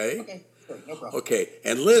more. Okay. Okay. No problem. Okay,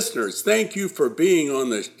 and listeners, thank you for being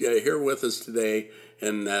on this here with us today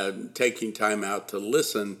and taking time out to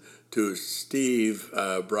listen to Steve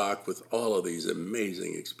Brock with all of these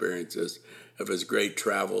amazing experiences of his great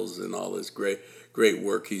travels and all this great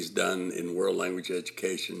work he's done in world language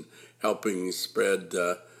education, helping spread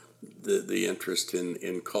the interest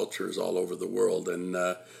in cultures all over the world. And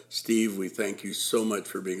Steve, we thank you so much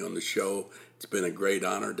for being on the show. It's been a great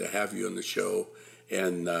honor to have you on the show,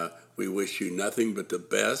 and we wish you nothing but the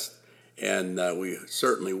best, and we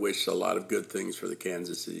certainly wish a lot of good things for the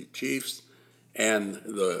Kansas City Chiefs and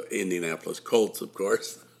the Indianapolis Colts, of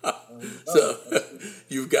course. So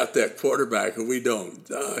you've got that quarterback, and we don't.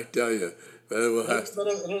 I tell you.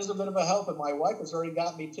 It is a bit of a help, and my wife has already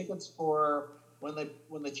got me tickets for when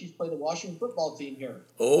the Chiefs play the Washington football team here.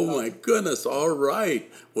 Oh, my goodness. All right.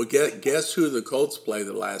 Well, guess who the Colts play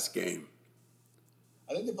the last game?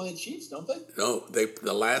 I think they play the Chiefs, don't they? No,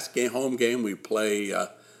 the last home game we play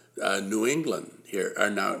New England here, or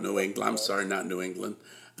not New England. I'm sorry, not New England.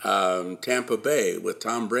 Tampa Bay with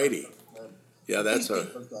Tom Brady. Yeah, that's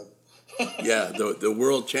the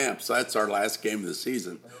world champs. That's our last game of the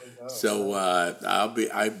season. So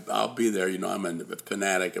I'll be there. I'm a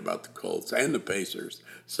fanatic about the Colts and the Pacers.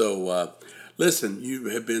 So listen, you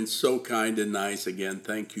have been so kind and nice. Again,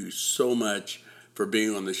 thank you so much for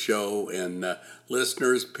being on the show. And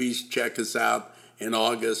listeners, please check us out in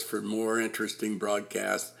August for more interesting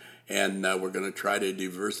broadcasts. And we're going to try to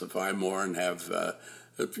diversify more and have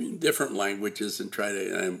different languages and try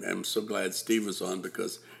to. I'm so glad Steve was on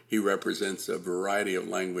because he represents a variety of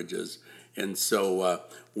languages. And so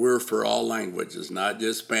we're for all languages, not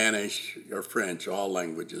just Spanish or French, all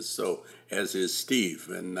languages. So as is Steve.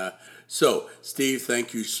 And so, Steve,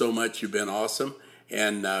 thank you so much. You've been awesome.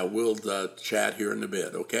 And we'll chat here in a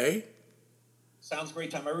bit, okay? Sounds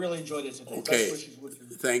great, Tom. I really enjoyed it today. Okay.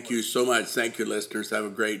 Thank you so much. Thank you, listeners. Have a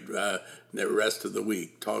great rest of the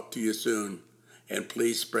week. Talk to you soon. And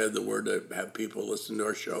please spread the word to have people listen to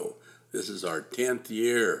our show. This is our 10th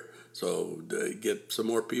year, so get some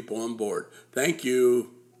more people on board. Thank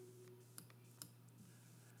you.